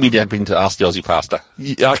 Let me jump into Ask the Aussie Pastor.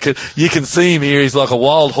 You can see him here. He's like a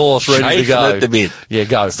wild horse ready to Chafing go. at the bit. Yeah,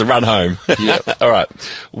 go. It's the run home. Yeah. All right.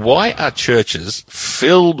 Why are churches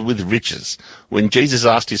filled with riches when Jesus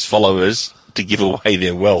asked his followers to give away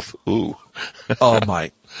their wealth? Ooh. Oh,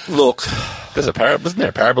 mate. Look. Wasn't there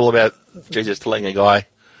a parable about Jesus telling a guy,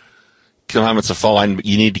 come home, it's a fine, but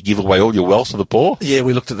you need to give away all your wealth to the poor? Yeah,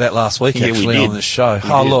 we looked at that last week, Yeah, we actually, did. on this show. We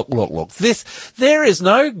Oh, did. look. There is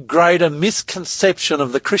no greater misconception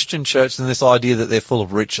of the Christian church than this idea that they're full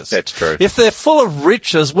of riches. That's true. If they're full of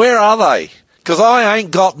riches, where are they? Because I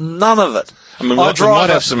ain't got none of it. I mean, we might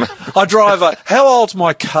have some. How old's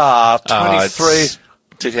my car? 23. It's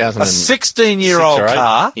 2000. A 16-year-old Six or eight.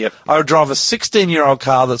 car. Yep. I would drive a 16-year-old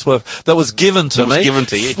car that was given to me. Given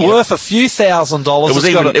to you. Worth a few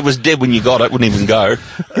 $1,000s. It was dead when you got it. Wouldn't even go.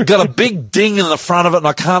 Got a big ding in the front of it, and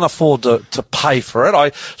I can't afford to pay for it.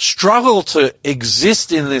 I struggle to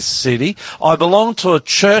exist in this city. I belong to a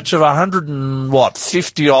church of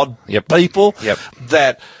 50 odd Yep. people Yep.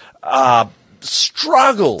 that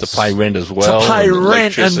struggles To pay rent as well. to pay and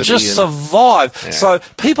rent and electricity just survive. Yeah. So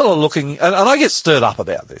people are looking, and I get stirred up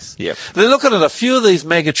about this. Yep. They're looking at a few of these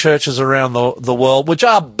mega churches around the world, which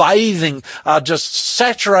are just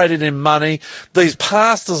saturated in money. These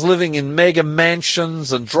pastors living in mega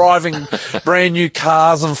mansions and driving brand new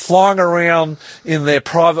cars and flying around in their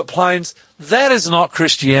private planes. That is not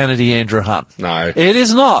Christianity, Andrew Hunt. No. It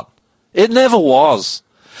is not. It never was.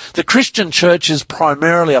 The Christian church is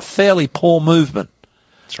primarily a fairly poor movement.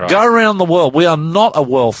 That's right. Go around the world. We are not a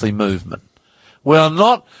wealthy movement. We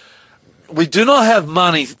do not have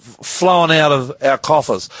money flowing out of our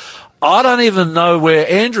coffers. I don't even know where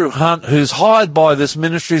Andrew Hunt, who's hired by this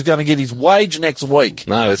ministry, is going to get his wage next week.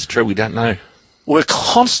 No, it's true. We don't know. We're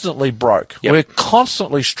constantly broke. Yep. We're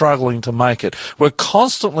constantly struggling to make it. We're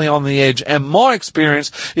constantly on the edge. And my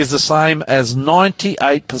experience is the same as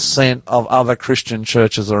 98% of other Christian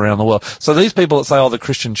churches around the world. So these people that say, oh, the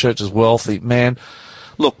Christian church is wealthy, man,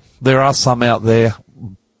 look, there are some out there,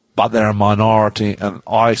 but they're a minority, and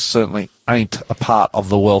I certainly ain't a part of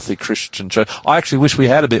the wealthy Christian church. I actually wish we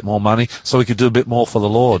had a bit more money so we could do a bit more for the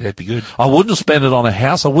Lord. That'd be good. I wouldn't spend it on a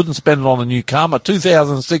house. I wouldn't spend it on a new car. My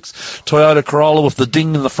 2006 Toyota Corolla with the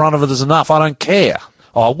ding in the front of it is enough. I don't care.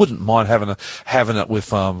 Oh, I wouldn't mind having it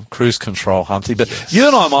with cruise control, Hunty. But you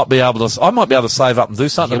and I might be able to. I might be able to save up and do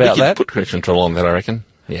something We about could that. put cruise control on that, I reckon.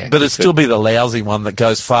 Yeah, But it'd still be the lousy one that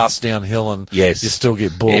goes fast downhill and Yes. you still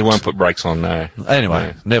get booked. Yeah, he won't put brakes on, no. Anyway,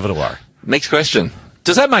 No. never to worry. Next question.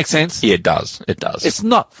 Does that make sense? Yeah, it does. It does. It's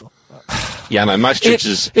not... Yeah, no, most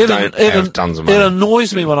churches don't have tons of money. It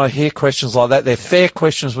annoys me when I hear questions like that. They're fair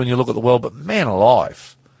questions when you look at the world, but man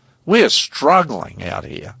alive, we are struggling out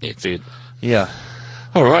here. That's it. Yeah.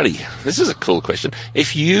 Alrighty, this is a cool question.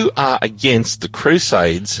 If you are against the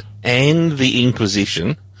Crusades and the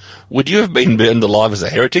Inquisition, would you have been burned alive as a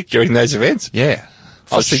heretic during those events? Yeah.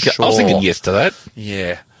 I was thinking yes to that.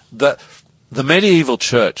 Yeah. The medieval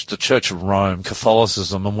church, the Church of Rome,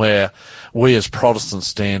 Catholicism, and where we as Protestants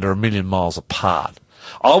stand are a million miles apart.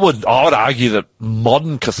 I would argue that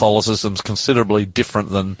modern Catholicism is considerably different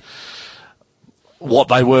than what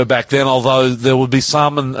they were back then, although there would be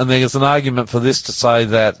some, and there's an argument for this to say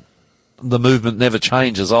that the movement never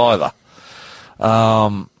changes either.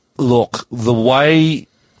 Look, the way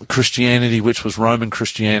Christianity, which was Roman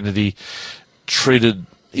Christianity, treated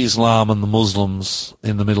Islam and the Muslims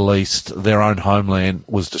in the Middle East, their own homeland,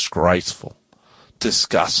 was disgraceful,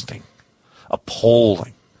 disgusting,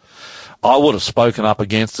 appalling. I would have spoken up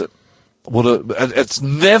against it. It's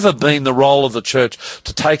never been the role of the church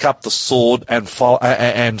to take up the sword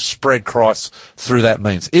and spread Christ through that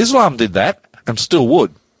means. Islam did that and still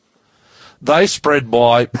would. They spread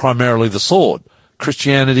by primarily the sword.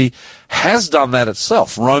 Christianity has done that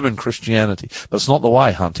itself, Roman Christianity, but it's not the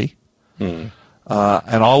way, Hunty. And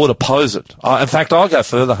I would oppose it. In fact, I'll go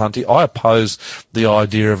further, Hunty. I oppose the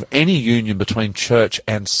idea of any union between church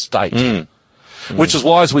and state, which is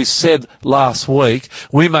why, as we said last week,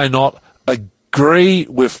 we may not agree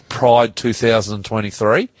with Pride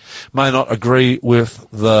 2023, may not agree with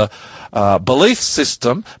the belief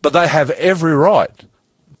system, but they have every right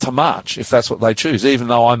to march if that's what they choose, even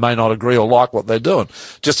though I may not agree or like what they're doing.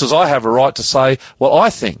 Just as I have a right to say what I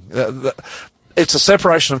think. It's a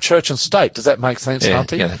separation of church and state. Does that make sense,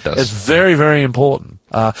 Hunty? Yeah, it does. It's very, very important.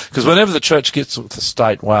 Because whenever the church gets with the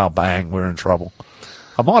state, wow, bang, we're in trouble.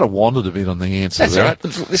 I might have wandered a bit on the answer That's there. all right.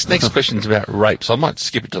 This next question is about rape, so I might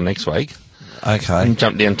skip it till next week. Okay. And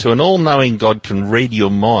jump down to an all-knowing God can read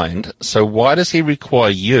your mind, so why does he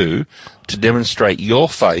require you to demonstrate your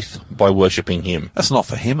faith by worshipping him? That's not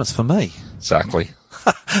for him, it's for me. Exactly.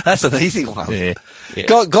 That's an easy one. Yeah.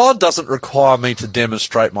 God doesn't require me to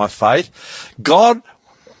demonstrate my faith. God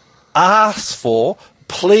asks for,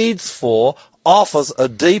 pleads for, offers a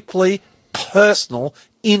deeply personal,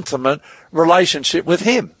 intimate relationship with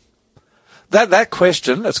him. That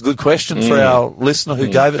question, that's a good question for our listener who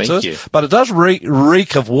gave it to us, you. but it does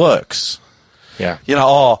reek of works. Yeah. You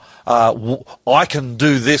know, I can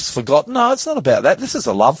do this for God. No, it's not about that. This is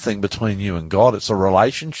a love thing between you and God. It's a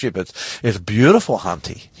relationship. It's beautiful,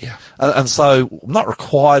 Hunty. Yeah. And so I'm not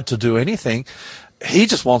required to do anything. He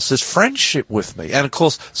just wants this friendship with me. And of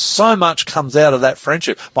course, so much comes out of that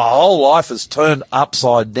friendship. My whole life is turned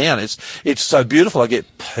upside down. It's so beautiful. I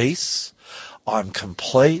get peace. I'm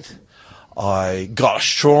complete. I got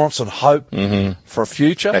assurance and hope for a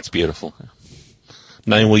future. That's beautiful.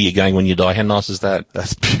 Knowing where you're going when you die, how nice is that?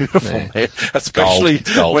 That's beautiful, Yeah. man. Especially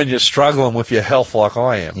Gold. when you're struggling with your health like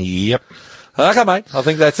I am. Yep. Okay, mate. I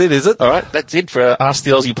think that's it, is it? All right, that's it for Ask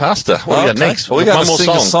the Aussie Pastor. What do we got next? We're going One to more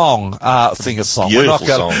sing song. Sing a song. Beautiful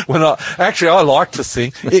song. We're not. Actually, I like to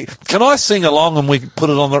sing. Can I sing along and we put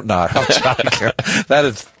it on the? No, I'm joking.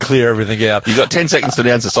 That'd clear everything out. You've got 10 seconds to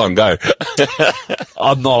announce the song. Go.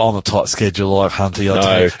 I'm not on a tight schedule like Hunty. I No.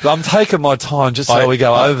 tell you. I'm taking my time just so we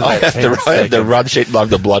go over I that. have 10 to I have the seconds. run sheet like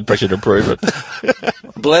the blood pressure to prove it.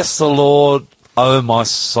 Bless the Lord, oh my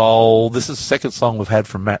soul. This is the second song we've had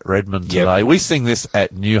from Matt Redmond today. Yep. We sing this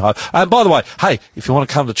at New Hope. And by the way, hey, if you want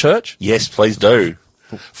to come to church, Yes, please do.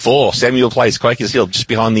 4 Samuel Place, Quakers Hill, just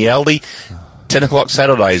behind the Aldi. 10 o'clock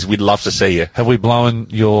Saturdays. We'd love to see you. have we blown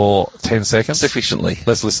your 10 seconds? Sufficiently.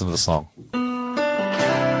 Let's listen to the song.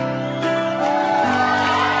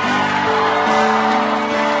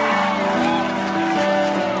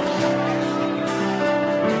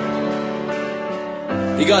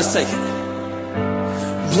 You guys take it.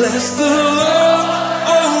 Bless the Lord,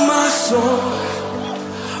 oh my soul,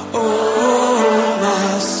 oh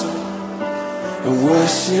my soul, and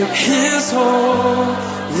worship His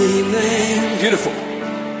holy name. Beautiful.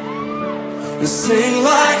 And sing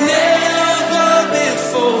like never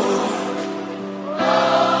before.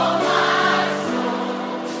 Oh my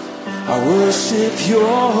soul, I worship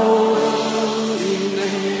Your holy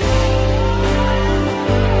name.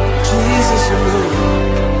 Jesus, Your name.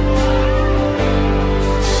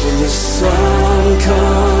 When the sun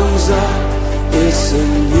comes up, it's a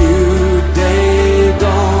new day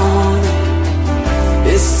dawning.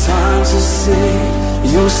 It's time to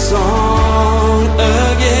sing your song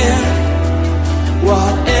again.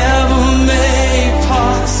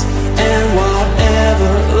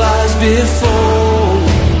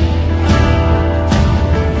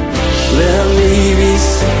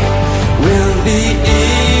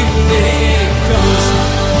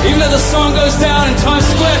 goes down in Times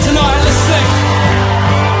Square tonight. Let's sing.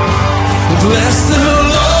 Bless the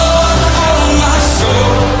Lord, oh my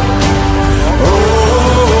soul.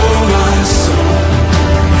 Oh my soul.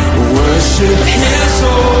 Worship His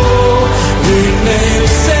holy name.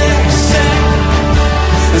 Sing, sing.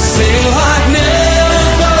 Sing like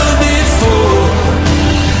never before.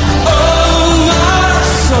 Oh my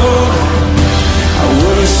soul. I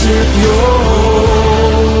worship Your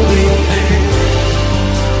holy name.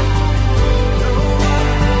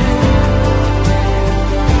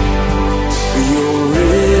 You're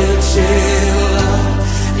rich in love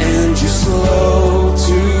and You're slow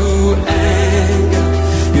to anger.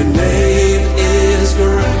 Your name is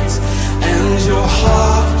great and Your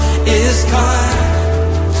heart is kind.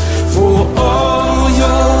 For all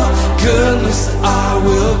Your goodness I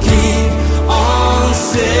will keep on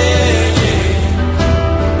singing.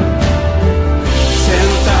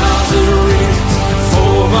 10,000 reasons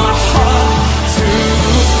for my heart to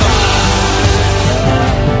find.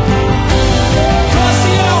 Bless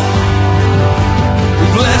You.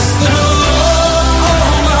 Bless the Lord,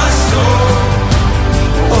 oh my soul.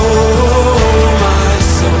 Oh my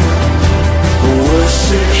soul.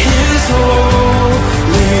 Worship His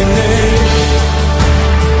holy name.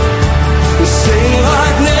 Sing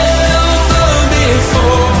like never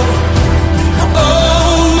before.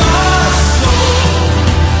 Oh my soul,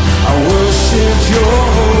 I worship Your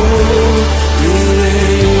holy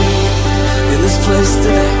name. In this place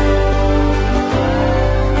today.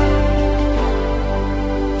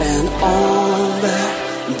 And on that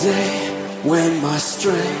day when my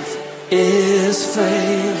strength is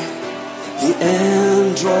fading, the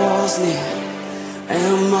end draws near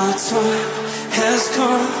and my time has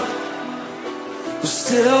come.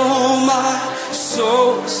 Still my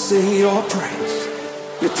soul sing Your praise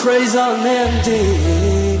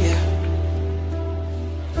unending.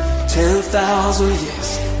 10,000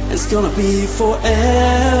 years, it's gonna be forevermore.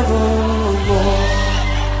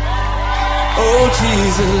 Oh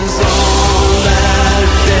Jesus, on that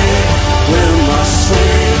day when my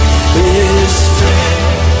strength is failing,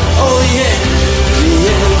 oh yeah, the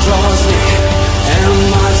end draws near and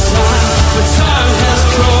the time has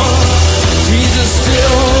come. Jesus,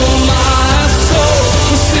 still my soul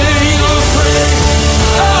will sing Your praise.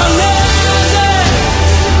 Oh, never.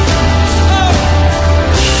 Oh.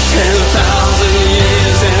 10,000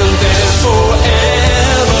 years and then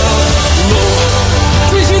forever more.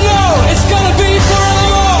 Did you know it's gonna be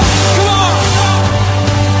forevermore? Come on.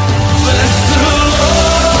 Bless the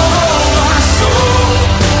Lord, oh my soul.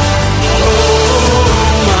 Oh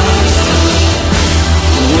my soul.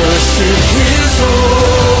 Worship His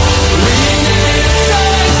holy name.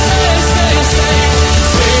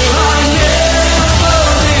 Sing like never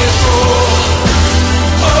before.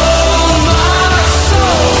 Oh my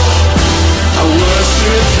soul, I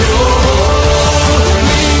worship Your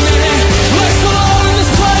holy name. Bless the Lord in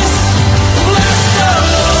this place. Bless the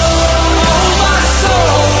Lord, oh my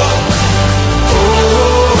soul. Oh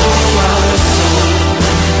my soul,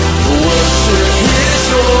 worship His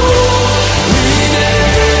holy name.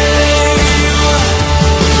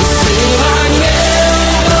 Sing like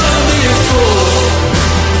never before.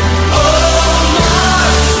 Oh my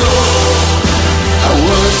soul, I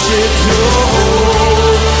worship Your holy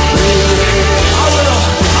name.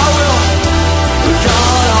 I will,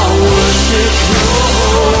 God, I worship Your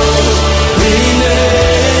holy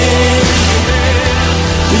name.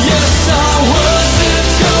 Yes, I worship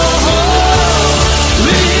Your holy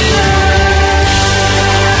name.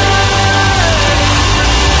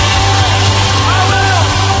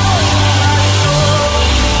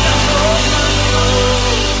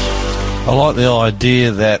 I like the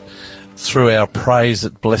idea that through our praise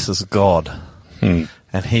it blesses God and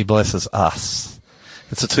He blesses us.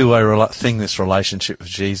 It's a two-way thing, this relationship with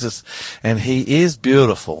Jesus, and He is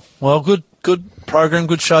beautiful. Well, good program,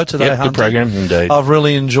 good show today, Yep, Hunty. good program indeed. I've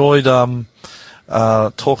really enjoyed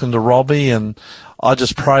talking to Robbie, and I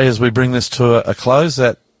just pray as we bring this to a close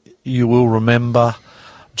that you will remember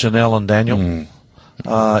Janelle and Daniel.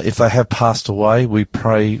 If they have passed away, we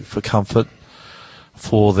pray for comfort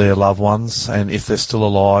for their loved ones, and if they're still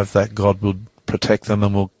alive, that God will protect them,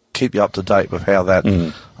 and will keep you up to date with how that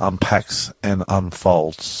unpacks and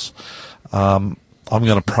unfolds. I'm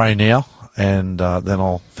going to pray now, and then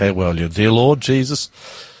I'll farewell you. Dear Lord Jesus,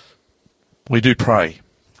 we do pray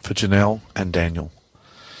for Janelle and Daniel.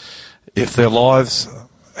 If their lives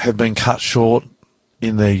have been cut short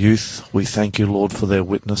in their youth, we thank You, Lord, for their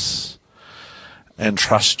witness, and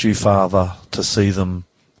trust You, Father, to see them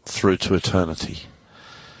through to eternity.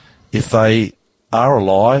 If they are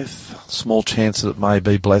alive, small chance that it may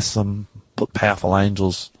be, bless them, put powerful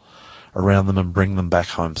angels around them and bring them back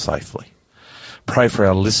home safely. Pray for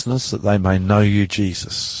our listeners that they may know you,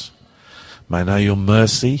 Jesus, may know your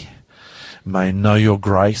mercy, may know your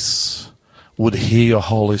grace, would hear your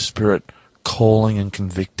Holy Spirit calling and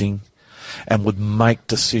convicting, and would make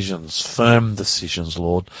decisions, firm decisions,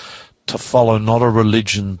 Lord, to follow not a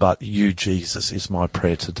religion but you, Jesus, is my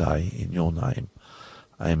prayer today in your name.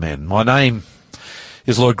 Amen. My name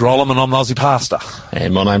is Lloyd and I'm the Aussie pastor.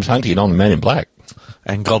 And my name's Hunty and I'm the man in black.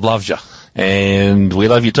 And God loves you. And we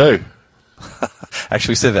love you too.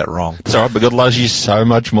 Actually, we said that wrong. It's all right, but God loves you so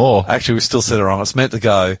much more. Actually, we still said it wrong. It's meant to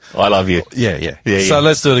go, I love you. Yeah. Yeah. So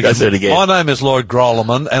let's do it again. Let's do it again. My name is Lloyd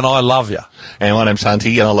Grolleman and I love you. And my name's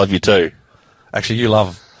Hunty and I love you too. Actually, you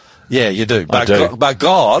love... Yeah, you do. I do. But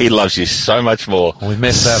God... He loves you so much more. We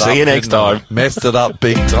messed that up. See you next time. Messed it up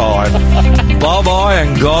big time. Bye-bye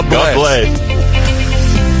and God bless. God bless.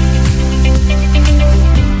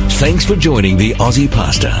 Thanks for joining the Aussie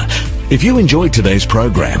Pastor. If you enjoyed today's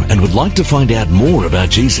program and would like to find out more about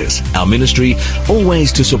Jesus, our ministry, or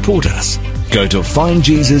ways to support us, go to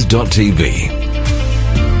findjesus.tv.